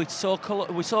 Bloody hell, we're so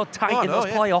tight in those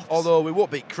playoffs. Although we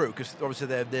won't beat Crewe because obviously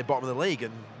they're bottom of the league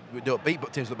and we don't beat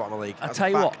teams at the bottom of the league. I tell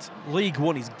you what, League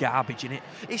One is garbage, innit?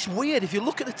 It's weird. If you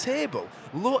look at the table,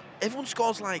 look, everyone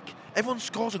scores and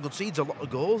concedes a lot of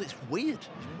goals. It's weird. It's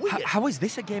weird. How is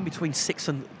this a game between 6th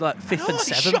and 5th and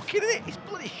 7th? It's shocking, isn't it? It's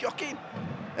bloody shocking.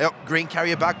 Yep, green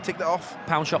carrier bag, tick that off.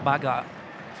 Pound shop bag, that.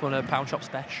 It's one of the pound shop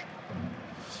special.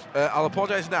 I'll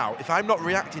apologise now. If I'm not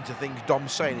reacting to things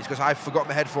Dom's saying, it's because I forgot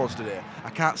my headphones today. I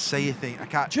can't say a thing. I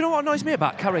can't. Do you know what annoys me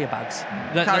about carrier bags?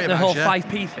 The bags, whole yeah.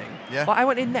 5p thing. Yeah. Like I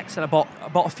went in next and I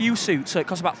bought a few suits, so it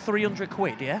cost about 300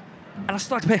 quid, yeah? And I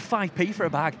still had to pay 5p for a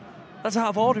bag. That's out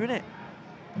of order, isn't it?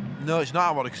 No, it's not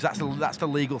out of order because that's the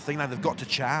legal thing now. They've got to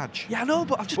charge. Yeah, I know,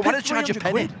 but I've just paid why don't they charge a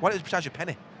penny? Quid. Why don't they charge a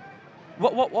penny?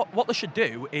 What they should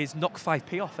do is knock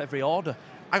 5p off every order.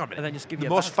 Hang on a minute. And then just give the you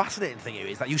most a bag. fascinating thing here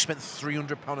is that you spent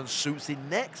 £300 on suits in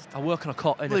Next. I work on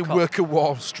work at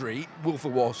Wall Street, Wolf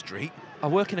of Wall Street. I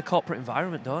work in a corporate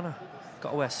environment, don't I?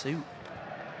 Got to wear a suit.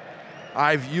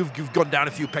 You've gone down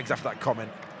a few pegs after that comment.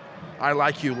 I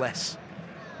like you less.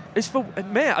 It's for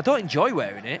mate. I don't enjoy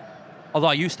wearing it. Although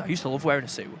I used to love wearing a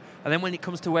suit. And then when it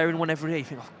comes to wearing one every day, you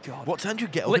think, oh God. What time do you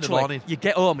get up Literally, in the morning? You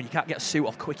get home and you can't get a suit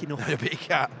off quick enough. But you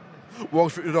can't.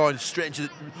 Walk through the door and straight into the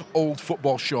old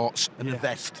football shorts and the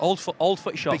vest. Old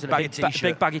footy shorts and a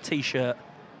big baggy t-shirt.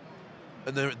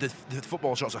 And the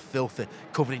football shorts are filthy,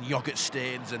 covered in yoghurt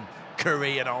stains and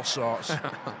curry and all sorts.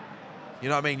 You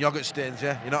know what I mean? Yoghurt stains,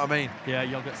 yeah? You know what I mean? Yeah,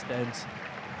 yoghurt stains.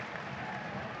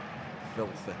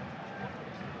 Filthy.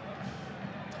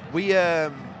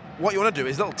 What you want to do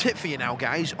is a little tip for you now,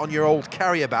 guys, on your old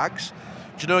carrier bags.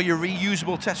 Do you know your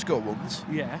reusable Tesco ones?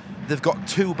 Yeah. They've got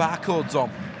 2 barcodes on.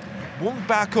 One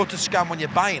barcode to scan when you're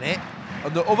buying it,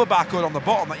 and the other barcode on the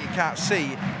bottom that you can't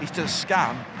see is to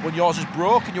scan when yours is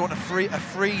broke and you want a free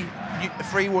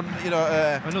one.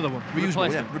 Another one.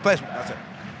 Reusable, replacement. That's it.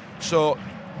 So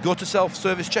Go to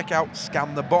self-service checkout,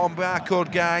 scan the bottom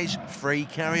barcode, guys. Free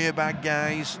carrier bag,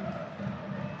 guys.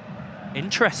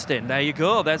 Interesting. There you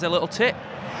go. There's a little tip.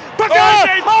 He's in!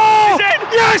 He's in!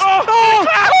 Yes!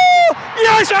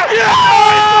 Yes!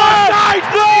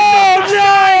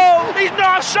 Yes! He's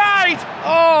not offside!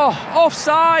 Oh,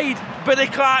 offside! Billy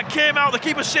Clark came out, the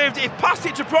keeper saved it, he passed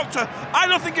it to Proctor. I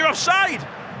don't think you're offside,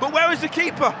 but where is the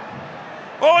keeper?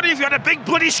 Only if you had a big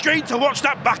bloody screen to watch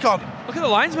that back on. Look at the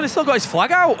linesman, he's still got his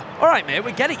flag out. All right, mate,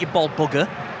 we get it, you bald bugger.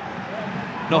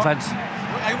 No offence.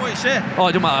 What you say? Oh,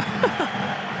 it don't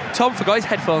matter. Tom forgot his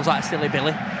headphones like a silly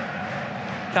Billy.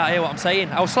 Can't hear what I'm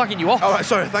saying. I was slagging you off. All right,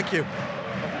 sorry, thank you.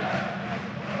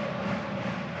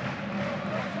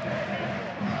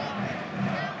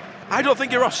 I don't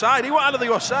think you're offside. I don't think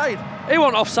you're offside. He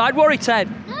wasn't offside, were he, Ted?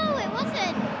 No, it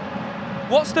wasn't.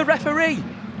 What's the referee?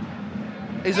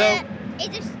 Is He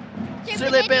just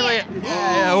silly Billy?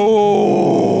 Yeah.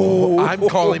 Oh, I'm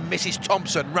calling Mrs.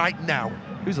 Thompson right now.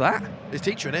 Who's that? His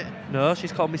teacher, innit? No,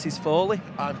 she's called Mrs. Foley.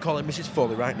 I'm calling Mrs.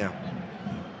 Foley right now.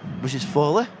 Mrs.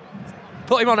 Foley?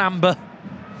 Put him on amber.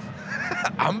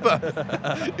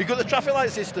 Amber. You got the traffic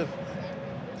light system.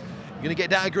 You're going to get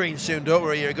down to green soon, don't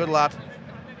worry, you're a good lad.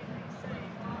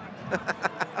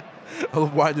 I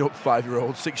love winding up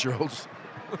 5-year-olds, 6-year-olds.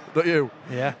 Don't you?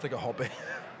 Yeah. It's like a hobby.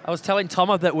 I was telling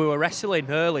Tom that we were wrestling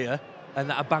earlier and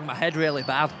that I banged my head really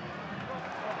bad.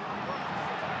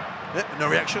 Yep, no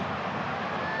reaction.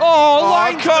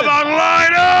 Oh, come on,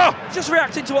 Liner! Just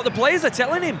reacting to what the players are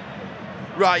telling him.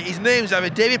 Right, his name's either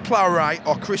David Plowright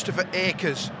or Christopher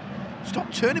Akers.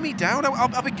 Stop turning me down.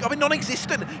 I'll be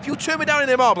non-existent. If you turn me down in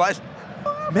them All-Blacks...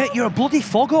 Mate, you're a bloody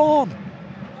foghorn.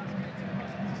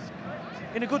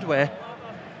 In a good way.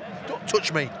 Don't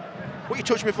touch me. What you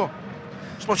touch me for?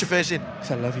 Smash your face in.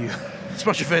 Because I love you.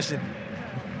 Smash your face in.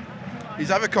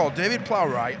 He's either called David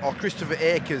Plowright or Christopher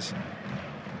Akers.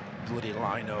 Bloody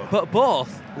lino. But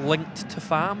both linked to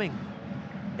farming.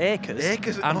 Akers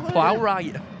and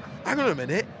Plowright. Hang on a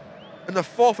minute. And the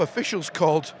fourth official's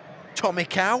called Tommy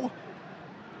Cow.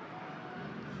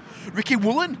 Ricky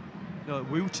Woolen. No,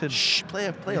 Wooten. Shh, play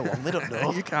along. They don't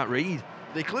know. You can't read.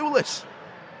 They're clueless.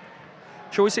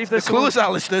 Shall we see if there's Clueless, our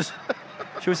listeners.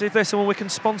 Shall we see if there's someone we can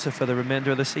sponsor for the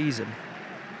remainder of the season?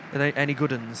 Any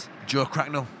good uns? Joe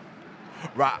Cracknell.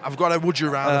 Right, I've got a would you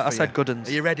rather. I said good uns.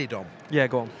 Are you ready, Dom? Yeah,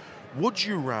 go on. Would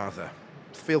you rather,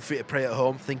 feel free to pray at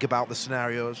home, think about the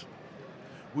scenarios.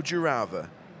 Would you rather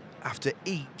have to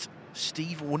eat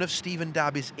one of Stephen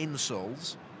Darby's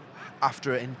insoles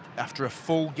after a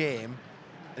full game,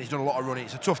 and he's done a lot of running,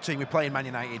 it's a tough team, we're playing Man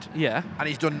United. Yeah. And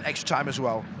he's done extra time as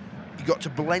well. You got to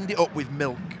blend it up with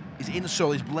milk. His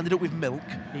insole is blended up with milk.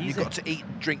 Easy. You've got to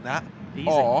drink that. Easy.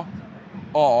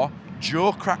 Or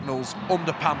Joe Cracknell's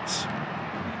underpants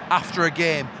after a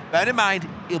game. Bear in mind,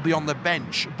 he'll be on the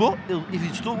bench, but if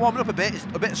he's still warming up a bit, it's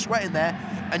a bit of sweat in there,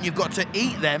 and you've got to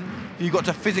eat them. You've got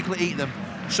to physically eat them.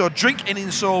 So drink an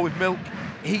insole with milk,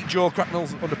 eat Joe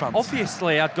Cracknell's underpants.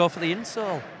 Obviously, I'd go for the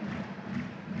insole.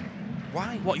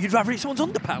 Why? What, you'd rather eat someone's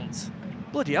underpants?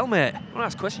 Bloody hell, mate. Don't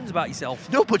ask questions about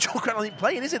yourself. No, but Joe Cracknell ain't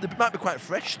playing, is it? They might be quite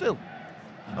fresh still.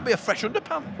 Might be a fresh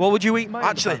underpant. What would you eat, my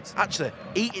underpants? Actually,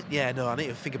 eat it. Yeah, no, I need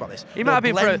to think about this. He might have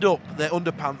been blend up their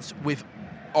underpants with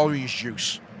orange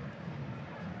juice.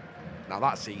 Now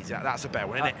that's easy. That's a better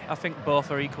one, isn't it? I think both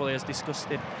are equally as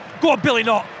disgusting. Go on, Billy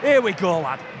Knott. Here we go,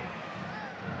 lad.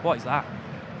 What is that?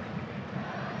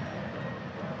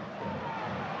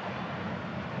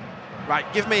 Right,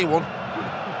 give me one.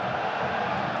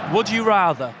 Would you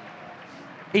rather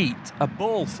eat a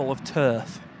bowl full of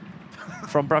turf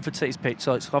from Bradford City's pitch,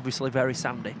 so it's obviously very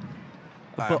sandy?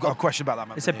 I've got a question about that,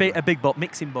 man. It's a big bowl,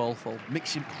 mixing bowl full.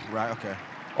 Mixing, right, okay.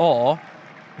 Or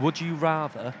would you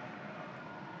rather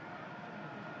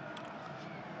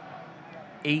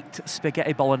eat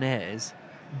spaghetti bolognese,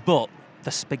 but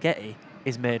the spaghetti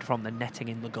is made from the netting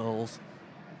in the goals?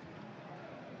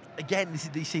 Again,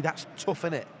 you see, that's tough,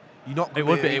 innit? You're not. It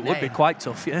would be quite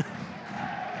tough, yeah.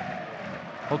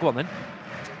 Well, go on then.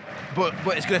 But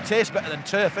it's going to taste better than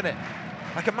turf, innit?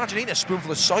 Like, imagine eating a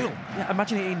spoonful of soil. Yeah,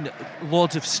 imagine eating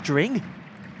loads of string.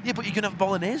 Yeah, but you're going to have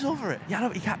bolognese over it. Yeah, I know,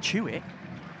 but you can't chew it.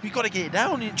 You've got to get it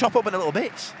down. You chop up into little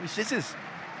bits with scissors.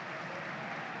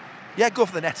 Yeah, go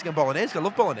for the netting and bolognese. I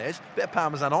love bolognese. Bit of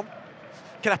parmesan on.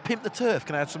 Can I pimp the turf?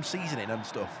 Can I add some seasoning and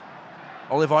stuff?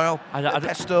 Olive oil,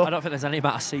 pesto. I don't think there's any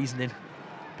amount of seasoning.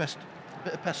 Bit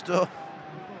of pesto.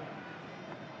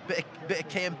 Bit of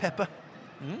cayenne pepper.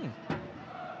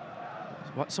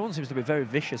 Someone seems to be very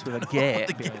vicious with a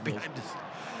gate behind us.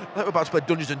 Like we're about to play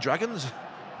Dungeons and Dragons.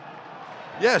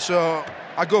 Yeah, so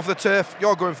I go for the turf.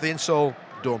 You're going for the insole.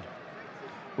 Done.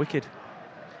 Wicked.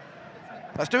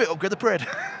 Let's do it. Upgrade the parade.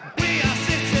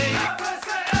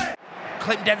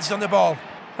 Clint Dempsey on the ball.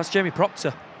 That's Jamie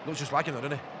Proctor. Looks just like him, though,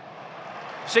 doesn't he?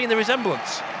 Seeing the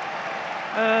resemblance?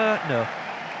 No.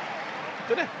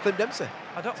 Doesn't he? Clint Dempsey.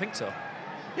 I don't think so.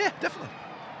 Yeah, definitely.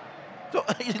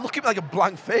 You look at me like a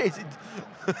blank face.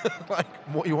 Like,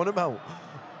 what you want about?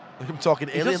 Like I'm talking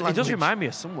alien language. He does remind me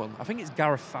of someone. I think it's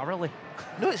Gareth Farrelly.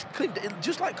 No, it's Clint,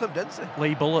 just like Clint Dempsey.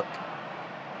 Lee Bullock.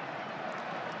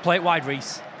 Play it wide,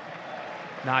 Reese.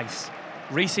 Nice.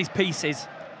 Reese's pieces.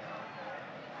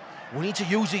 We need to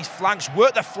use these flanks.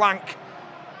 Work the flank.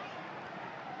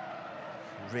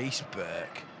 Reece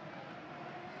Burke.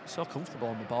 So comfortable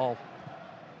on the ball.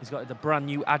 He's got the brand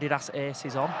new Adidas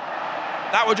Aces on.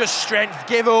 That was just strength.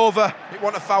 Give over. It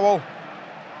wasn't a foul.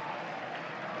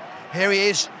 Here he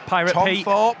is. Pirate Tom Pete.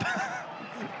 Thorpe.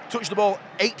 Touched the ball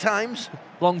 8 times.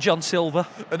 Long John Silver.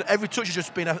 And every touch has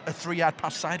just been a 3-yard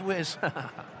pass sideways.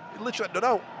 He literally done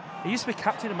out. He used to be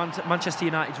captain of Manchester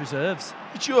United's reserves.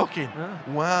 You're joking? Yeah.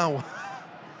 Wow.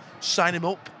 Sign him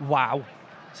up. Wow.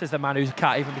 Says the man who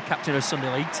can't even be captain of a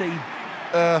Sunday League team.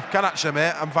 Can actually,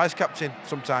 mate. I'm vice captain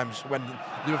sometimes when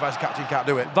the vice captain can't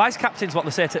do it. Vice captain's what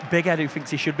they say to Big Ed, who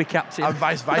thinks he should be captain. I'm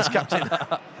vice captain.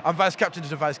 I'm vice captain to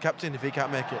the vice captain if he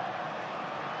can't make it.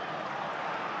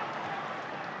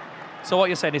 So what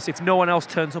you're saying is, if no one else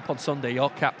turns up on Sunday, you're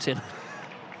captain.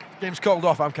 Game's called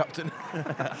off. I'm captain.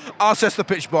 I'll assess the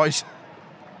pitch, boys.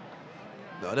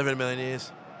 No, never in a million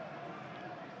years.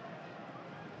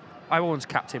 I was once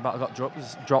captain, but I got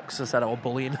dropped and said I was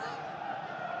bullying.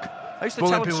 I used to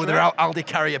Bullying tell people with them their Aldi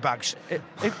carrier bags.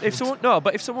 if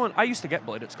someone, I used to get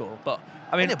bullied at school, but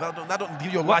I mean, Yeah, but that don't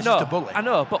give you a license to bully. I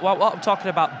know, but what I'm talking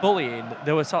about bullying,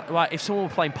 there was like if someone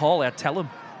were playing poorly, I'd tell them,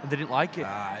 and they didn't like it.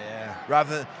 Ah, yeah.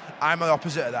 Rather than, I'm the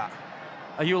opposite of that.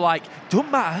 Are you like,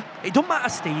 don't matter, it don't matter,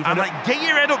 Steve? I'm like, get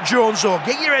your head up, Jones-o.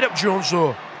 Get your head up,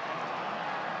 Jones-o.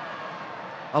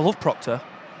 I love Proctor.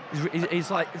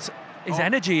 He's like, his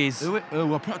energy is. Do it. Oh,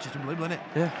 well, practice unbelievable, isn't it?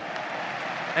 Yeah.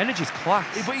 Energy's class.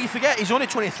 But you forget, he's only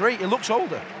 23. He looks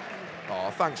older. Oh,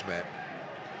 thanks, mate.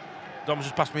 Dom's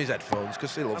just passed me his headphones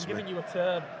because he loves I'm me. giving you a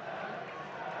turn.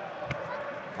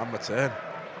 I'm my turn.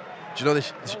 Do you know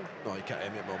this? No, you can't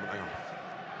hear me at the moment. Hang on.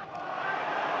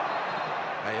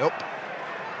 Hey up.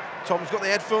 Tom's got the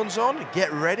headphones on.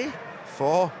 Get ready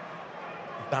for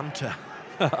banter.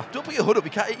 Don't put your hood up.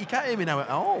 You can't hear me now at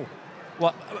all.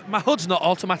 What? My hood's not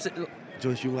automatic.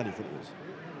 Joyce, young lad in front of us.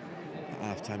 At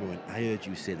half time, he went, I heard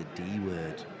you say the D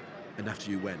word. And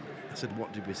after you went, I said,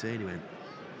 what did we say? And he went,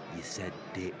 you said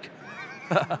dick.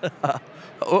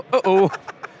 Uh-oh.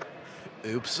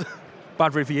 Oops.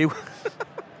 Bad review.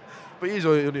 But he's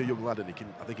only a young lad and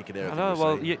I think he can hear I everything know, we're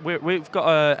well, saying. we've got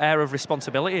an air of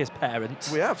responsibility as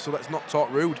parents. We have, so let's not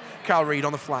talk rude. Carl Reid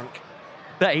on the flank.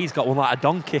 Bet he's got one like a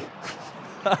donkey.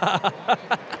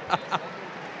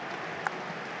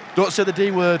 Don't say the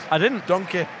D word. I didn't.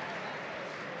 Donkey.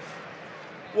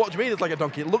 What do you mean it's like a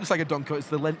donkey? It looks like a donkey. It's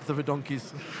the length of a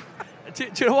donkey's. Do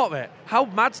you know what, mate? How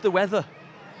mad's the weather?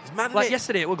 It's mad, Like isn't it?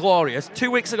 yesterday it was glorious. 2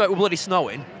 weeks ago it was bloody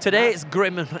snowing. Today it's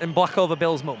grim and black over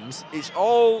Bill's mums. It's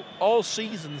all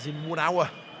seasons in 1 hour.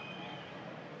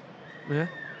 Yeah.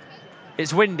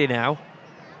 It's windy now.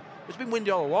 It's been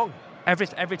windy all along.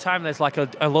 Every time there's like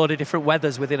a load of different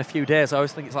weathers within a few days, I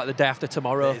always think it's like the day after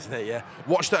tomorrow. Isn't it, yeah.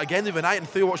 Watched that again the other night and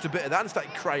Theo watched a bit of that and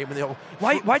started crying when they all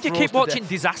Why do you froze keep to watching death.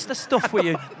 disaster stuff with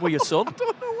your son? I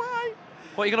don't know why.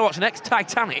 What are you going to watch next?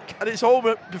 Titanic? And it's all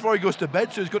before he goes to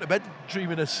bed, so he's got to bed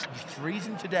dreaming of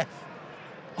freezing to death.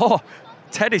 Oh,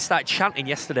 Teddy started chanting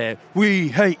yesterday, "We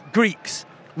hate Greeks.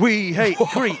 We hate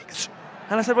Greeks."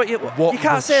 And I said, "Well, you can't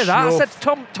the say that." I stuff.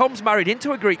 said, Tom's married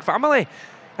into a Greek family.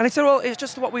 And he said, "Well, it's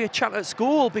just what we chant at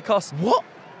school because..." What?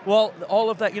 Well, all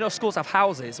of that, schools have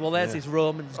houses. Well, there's Yeah. his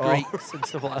Romans, Greeks and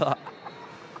stuff like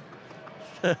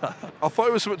that. I thought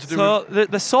it was something to do So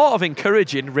they're sort of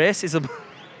encouraging racism.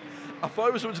 I thought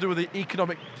it was something to do with the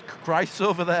economic crisis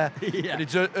over there. Yeah. And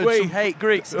he'd heard We some- hate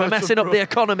Greeks. They're heard messing some up the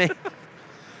economy.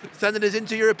 sending us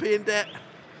into European debt.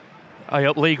 I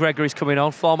hope Lee Gregory's coming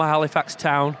on, former Halifax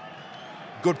Town.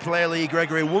 Good player, Lee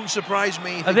Gregory. Wouldn't surprise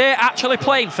me. Are they actually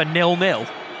playing for 0-0?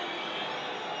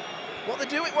 What they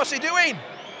doing? What's he doing?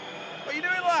 What are you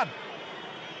doing, lad?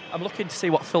 I'm looking to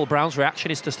see what Phil Brown's reaction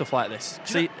is to stuff like this.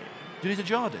 Do you know he's a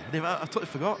Geordie? I totally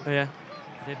forgot. Yeah,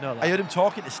 I did know that. I heard him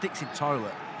talking to Sticks in the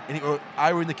toilet, and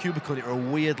I were in the cubicle, and it were a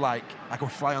weird, like a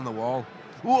fly on the wall.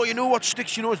 Oh, you know what,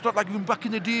 Sticks? It's not like back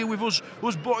in the day with us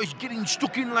boys getting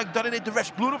stuck in like that, and the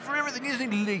ref's blown up for everything,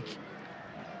 isn't it, Leak?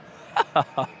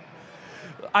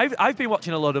 I've been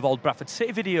watching a lot of old Bradford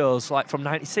City videos, like from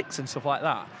 '96 and stuff like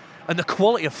that, and the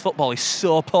quality of football is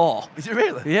so poor. Is it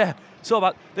really? Yeah.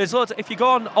 So there's loads. If you go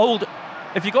on old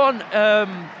If you go on,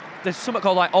 there's something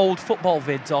called like old football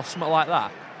vids or something like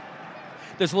that.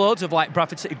 There's loads of like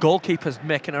Bradford City goalkeepers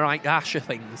making a right dash of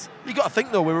things. You got to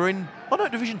think though, we were in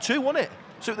Division 2, wasn't it?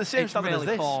 So it was the same standard really as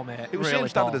this. poor, mate. It was the really same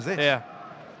standard poor. as this. Yeah.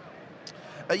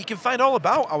 You can find all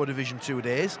about our Division 2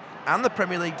 days, and the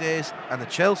Premier League days, and the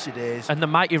Chelsea days, And the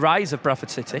mighty rise of Bradford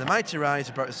City. and the mighty rise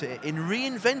of Bradford City in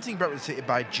Reinventing Bradford City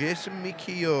by Jason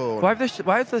McKeown.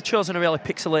 Why have they chosen a really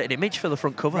pixelated image for the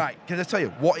front cover? Right, can I tell you,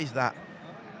 what is that?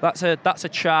 That's a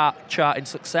chart in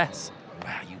success.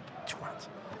 Wow, you twat.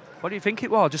 What do you think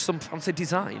it was? Just some fancy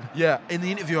design? Yeah, in the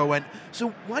interview I went, so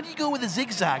why do you go with a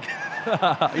zigzag? You're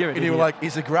an And you idiot. were like,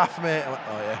 it's a graph, mate. I went,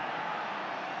 oh, yeah.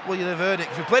 Well, you'll have heard it.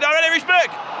 If you played already, respect.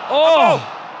 Oh!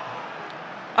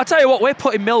 I tell you what, we're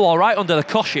putting Millwall right under the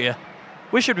cosh here.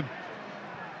 We should be...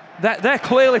 They're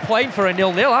clearly playing for a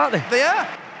 0-0, aren't they? They are.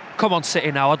 Come on,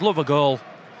 City now. I'd love a goal.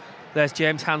 There's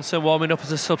James Hansen warming up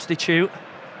as a substitute.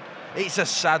 It's a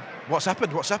sad... What's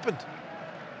happened?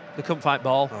 They couldn't fight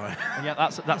ball. All right. And yeah,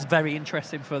 that's very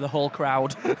interesting for the whole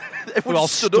crowd. Everyone We're all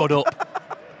stood up.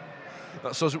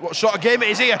 That's us. What sort of game it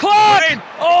is here? Clark! We're in.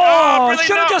 Oh, brilliant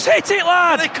should have knock. just hit it,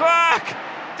 lad! Billy Clark.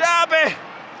 Derby.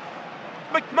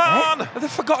 McMahon. Have they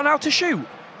forgotten how to shoot?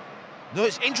 No,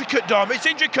 it's intricate, Dom. It's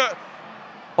intricate.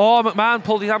 Oh, McMahon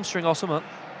pulled his hamstring or something.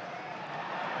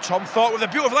 Tom Thorpe with a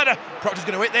beautiful header. Proctor's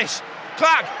going to hit this.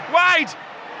 Clark, wide.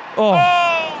 Oh,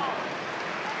 Oh!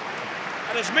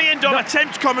 And it's me and Dom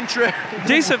attempt commentary.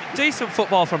 decent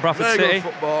football from Bradford Very City. good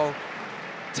football.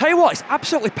 Tell you what, it's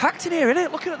absolutely packed in here, isn't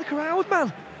it? Looking at the crowd,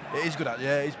 man. It is good.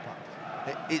 Yeah, it's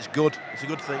packed. It's good. It's a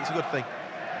good thing. It's a good thing.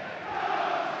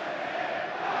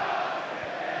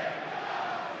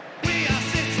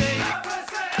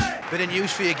 Bit of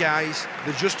news for you guys.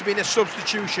 There's just been a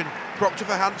substitution. Proctor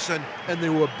for Hansen, and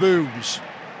there were boos.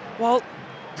 Well,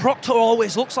 Proctor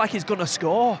always looks like he's going to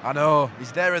score. I know.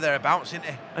 He's there or thereabouts, isn't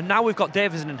he? And now we've got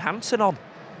Davison and Hansen on.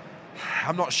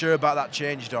 I'm not sure about that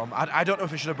change, Dom. I don't know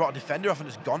if we should have brought a defender off and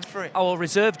just gone for it. I will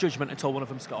reserve judgment until one of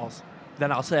them scores.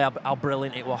 Then I'll say how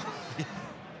brilliant it was.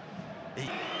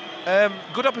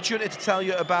 Good opportunity to tell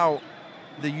you about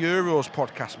the Euros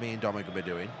podcast me and Dom are going to be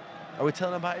doing. Are we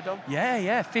telling about it, Dom?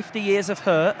 Yeah, 50 years of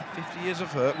hurt. 50 years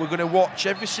of hurt. We're going to watch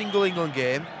every single England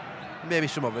game, maybe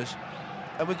some others,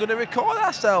 and we're going to record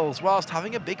ourselves whilst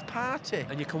having a big party.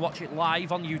 And you can watch it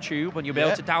live on YouTube, and you'll be Yeah.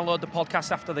 able to download the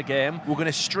podcast after the game. We're going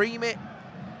to stream it,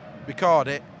 record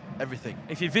it, everything.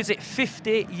 If you visit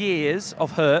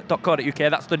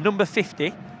 50yearsofhurt.co.uk, that's the number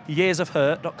 50,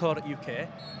 yearsofhurt.co.uk, you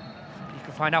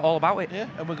can find out all about it. Yeah,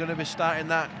 and we're going to be starting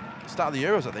that start of the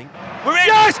Euros, I think. We're in!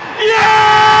 Yes!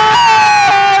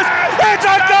 Yes! It's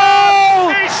a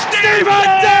goal! It's Stephen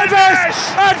Davis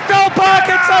and Phil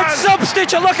Parkinson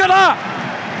substitute. Look at that!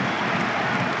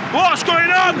 What's going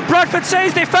on? Bradford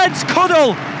City's defence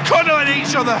cuddle. Cuddling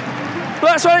each other.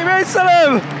 That's what it means to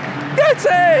them. Get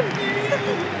in!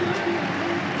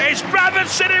 It's Bradford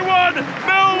City 1,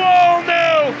 Millwall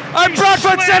 0. And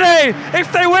Bradford City,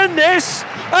 if they win this,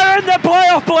 are in the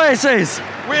playoff places.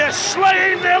 We're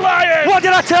slaying the Lions. What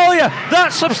did I tell you?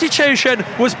 That substitution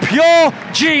was pure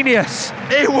genius.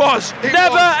 It was.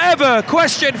 Never ever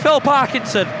question Phil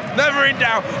Parkinson. Never in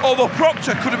doubt. Although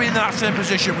Proctor could have been in that same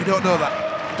position, we don't know that.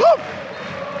 Come!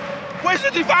 Where's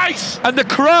the device? And the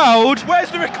crowd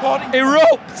Where's the recording?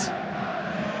 erupt.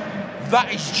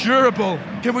 That is durable.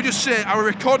 Can we just say our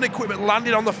recording equipment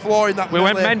landed on the floor in that We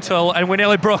went melee. mental and we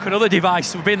nearly broke another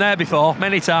device. We've been there before,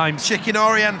 many times. Chicken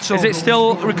Oriental. Is it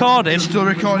still recording? It's still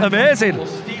recording. Amazing.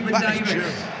 That is durable.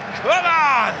 Come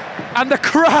on! And the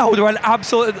crowd went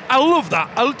absolutely... I love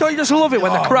that. Don't you just love it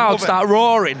when the Oh, crowd love it. start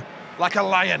roaring? Like a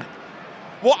lion.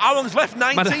 What, how long's left?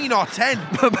 19 or 10?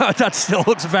 But that still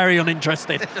looks very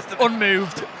uninterested.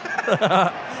 Unmoved.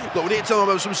 Look, we need to tell them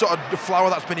about some sort of flower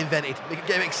that's been invented. Make it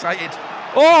get him excited.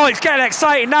 Oh, it's getting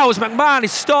exciting now as McMahon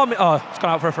is storming... Oh, it's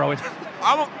gone out for a throw-in.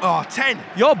 10.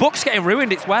 Your book's getting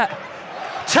ruined, it's wet.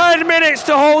 10 minutes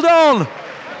to hold on.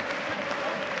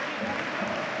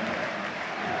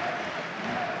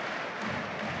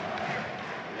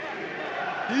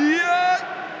 Yeah!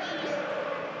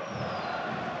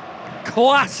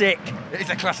 Classic. It's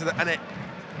a class of that, and it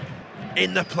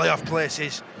in the playoff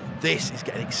places. This is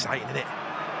getting exciting, isn't it?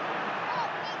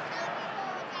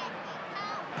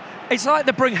 It's like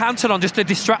they bring Hansen on just to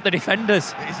distract the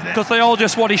defenders. Isn't it? Because they all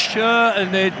just want his shirt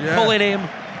and they're pulling him.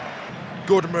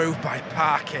 Good move by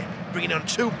Parky, bringing on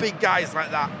two big guys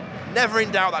like that. Never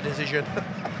in doubt that decision.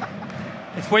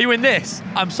 If we win this,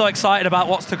 I'm so excited about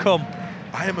what's to come.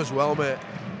 I am as well, mate.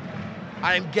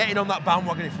 I am getting on that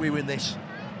bandwagon if we win this.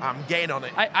 I'm getting on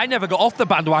it. I never got off the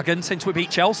bandwagon since we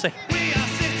beat Chelsea.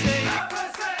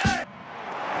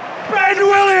 Brilliant Ben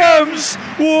Williams!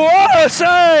 What a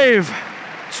save!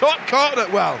 Top corner,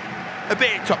 well, a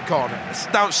bit top corner. It's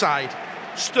outside.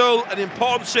 Still an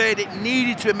important save. It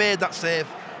needed to be made, that save.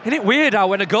 Isn't it weird how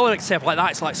when a goal is saved like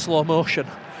that, it's like slow motion?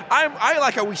 I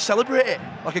like how we celebrate it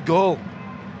like a goal.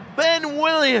 Ben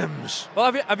Williams.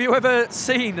 Well, have you ever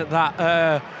seen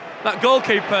that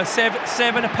goalkeeper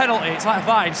saving a penalty? It's like a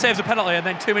vine, saves a penalty and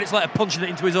then 2 minutes later punching it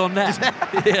into his own net.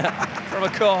 Yeah, from a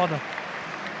corner.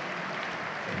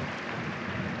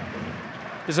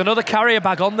 There's another carrier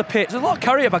bag on the pitch. There's a lot of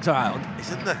carrier bags around.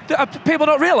 Isn't there? People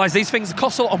don't realise these things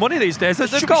cost a lot of money these days.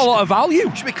 They've got a lot of value.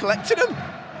 You should be collecting them.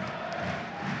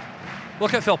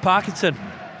 Look at Phil Parkinson.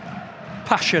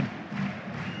 Passion.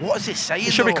 What is he saying?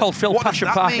 He should be called Phil Passion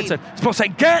Parkinson. He's supposed to say,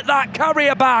 get that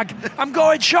carrier bag. I'm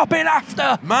going shopping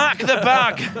after. Mark the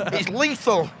bag. It's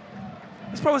lethal.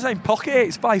 It's probably saying pocket.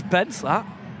 It's 5 pence, that.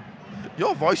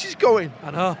 Your voice is going.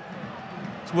 I know.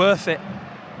 It's worth it.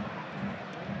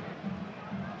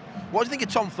 What do you think of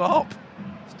Tom Thorpe?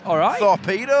 All right.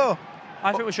 Torpedo.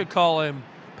 I think we should call him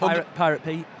Pirate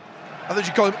Pete. I think we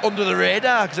should call him under the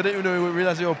radar because I didn't even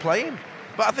realise they were playing.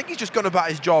 But I think he's just gone about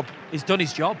his job. He's done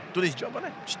his job. Done his job,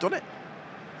 hasn't he? Just done it.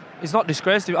 He's not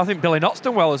disgraced. I think Billy Knott's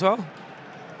done well as well.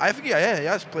 I think, yeah, he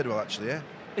has played well, actually, yeah.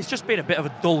 It's just been a bit of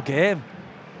a dull game.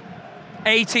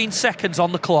 18 seconds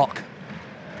on the clock.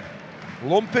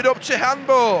 Lump it up to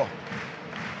Handball.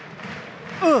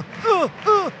 What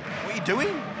are you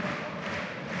doing?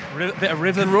 Bit of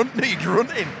rhythm. You're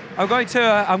grunting. I'm going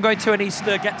to an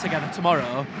Easter get-together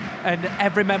tomorrow, and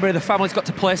every member of the family's got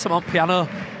to play some on piano.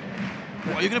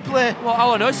 What are you going to play? Well,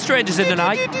 all I know is Strangers in the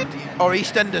Night. Or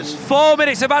EastEnders. 4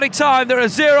 minutes of added time. There are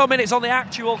 0 minutes on the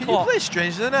actual Can clock. you play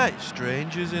Strangers in the Night?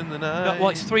 Strangers in the Night. No, well,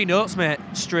 it's 3 notes, mate.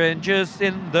 Strangers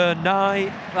in the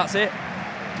Night. That's it.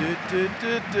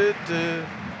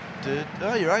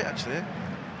 Oh, you're right, actually.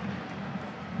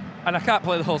 And I can't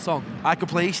play the whole song. I could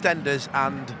play EastEnders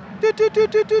and...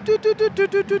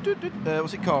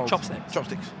 what's it called? Chopsticks.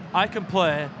 Chopsticks. I can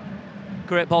play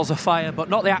Great Balls of Fire, but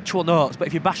not the actual notes. But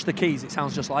if you bash the keys, it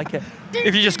sounds just like it.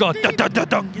 If you just go, dun, dun, dun,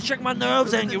 dun, you shake my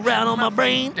nerves and you rattle my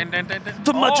brain.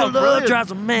 Too much of love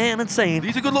drives a man insane.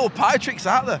 These are good little party tricks,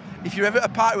 aren't they? If you're ever at a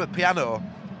party with a piano,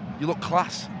 you look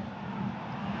class.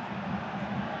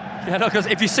 Yeah, no, because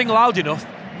if you sing loud enough,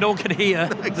 no one can hear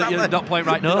that you're not playing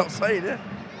right notes. You're not saying it.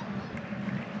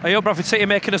 Are you, Bradford City,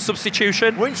 making a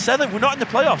substitution? We're in 7th. We're not in the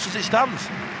playoffs as it stands.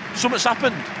 Something's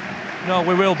happened. No,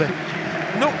 we will be.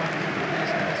 No.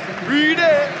 Read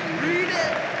it.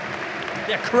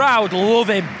 The crowd love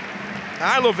him.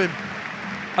 I love him.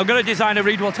 I'm going to design a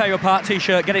Reed Will Tear You Apart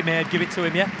t-shirt, get it made, give it to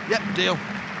him, yeah? Yep, deal.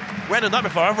 We haven't done that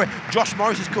before, have we? Josh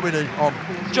Morris is coming in on.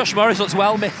 Josh Morris looks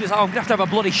well, mate. He's like, I'm going to have a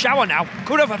bloody shower now.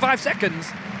 Could have for 5 seconds.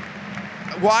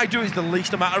 What I do is the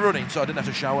least amount of running, so I didn't have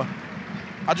to shower.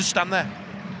 I just stand there.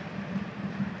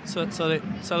 So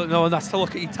no one has to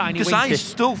look at your tiny Because I winky.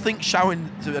 still think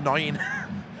showering's annoying.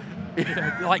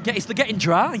 Like, it's the getting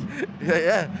dry.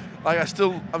 Yeah. Like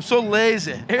I'm so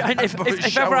lazy. And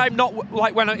if ever I'm not,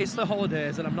 like when it's the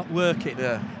holidays and I'm not working,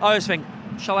 yeah. I always think,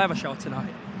 shall I have a shower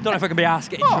tonight? Don't know if I can be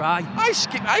asked getting dry. I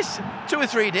skip 2 or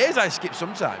 3 days. I skip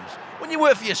sometimes. When you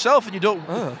work for yourself and you don't,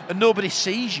 and nobody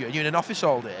sees you, and you're in an office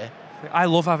all day. I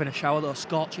love having a shower though,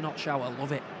 scorching hot shower,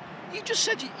 love it. You just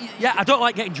said yeah, I don't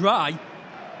like getting dry.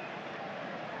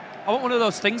 I want one of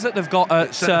those things that they've got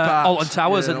at Alton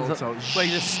Towers, yeah, where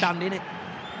you just stand in it.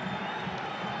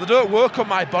 They don't work on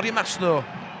my body mass though.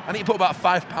 I need to put about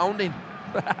 £5 in.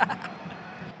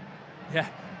 Yeah,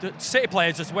 the City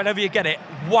players just whenever you get it,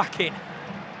 whack it.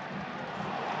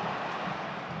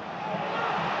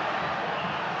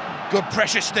 Good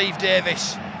pressure, Steve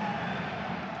Davis.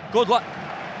 Good luck.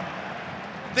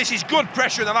 This is good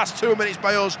pressure in the last 2 minutes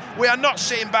by us. We are not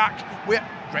sitting back.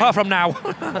 Apart from now.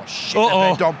 Oh,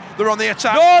 shit, Dom. They're on the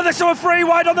attack. Oh, there's someone free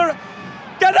wide on the...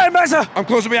 Get there, Meza. I'm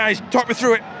closing my eyes. Talk me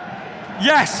through it.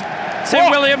 Yes.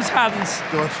 Tim Williams' hands.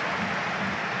 Good.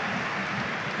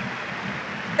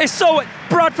 It's so...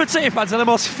 Bradford City fans are the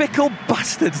most fickle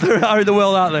bastards there are in the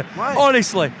world, aren't they? Why?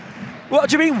 Honestly. What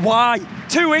do you mean, why?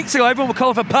 2 weeks ago, everyone were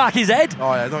calling for Parky's head.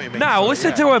 Oh, yeah, I know what you mean. Now,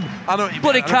 listen to him. I know what you mean.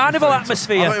 Bloody carnival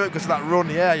atmosphere. I know what you mean because of that run.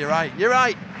 Yeah, you're right. You're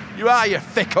right. You are, you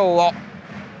fickle lot.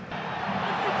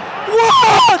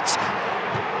 What?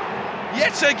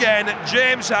 Yet again,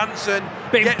 James Hansen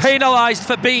Being penalised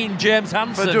for being James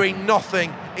Hansen. for doing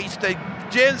nothing. It's the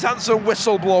James Hansen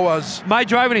whistleblowers. My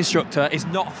driving instructor is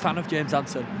not a fan of James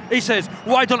Hansen. He says,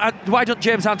 why don't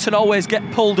James Hansen always get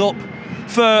pulled up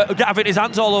for having his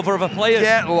hands all over other players?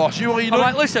 Get lost. You know, I'm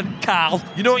like, listen, Carl.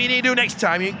 You know what you need to do next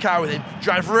time you're in car with him?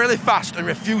 Drive really fast and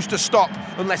refuse to stop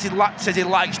unless he says he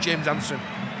likes James Hansen.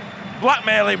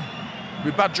 Blackmail him.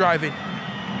 With bad driving.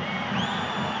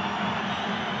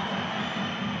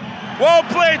 Well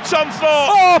played, Tom Thorpe.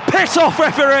 Oh, piss off,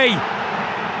 referee!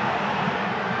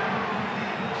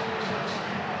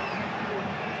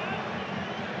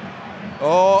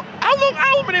 Oh,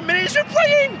 how many minutes are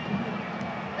playing?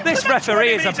 This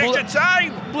referee is a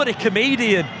time. bloody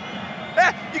comedian.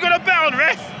 You got a bet on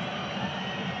ref?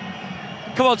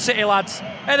 Come on, City lads.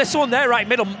 Hey, there's someone there right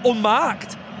middle,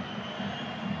 unmarked.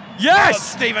 Yes! Oh,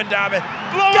 Stephen Darby.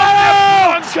 Blow Get up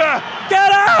out! your plonker!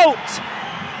 Get out!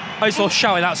 I saw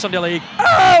shouting that Sunday League.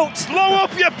 Out! Blow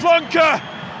up your plonker!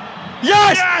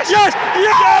 Yes! Yes! Yes!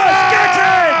 Yes! Get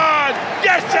in!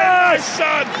 Get in, my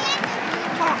son!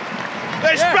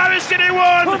 It's Paris City 1,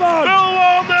 Come on.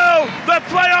 Millwall 0. The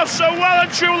playoffs are well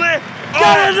and truly.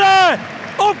 Get in there!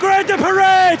 Upgrade the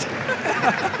parade!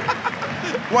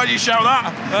 Why do you shout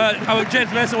that?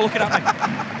 James Mason were looking at me.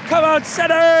 Come on,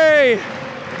 City!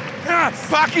 Yes!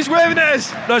 Park is waving at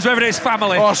us. No, it's waving at his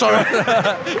family. Oh, sorry.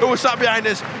 Who was sat behind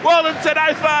us? Well done, Ted.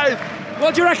 High five.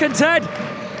 What do you reckon, Ted?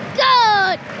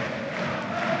 Good.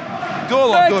 Go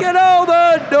along, Making all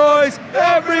the noise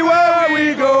everywhere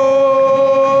we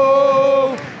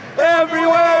go.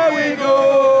 Everywhere we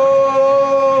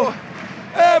go.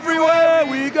 Everywhere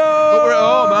we go. But we're at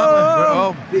home, aren't we? We're at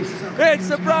home. It's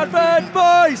the Bradford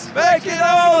boys making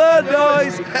all the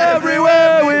noise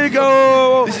everywhere we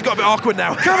go. This has got a bit awkward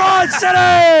now. Come on,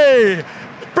 City!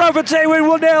 Bradford City win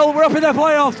 1-0. We're up in the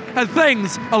playoffs and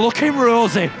things are looking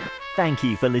rosy. Thank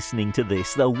you for listening to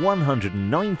this, the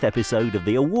 109th episode of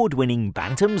the award-winning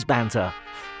Bantams Banter.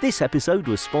 This episode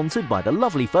was sponsored by the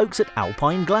lovely folks at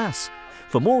Alpine Glass.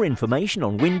 For more information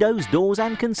on windows, doors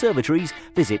and conservatories,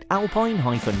 visit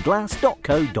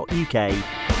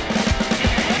alpine-glass.co.uk.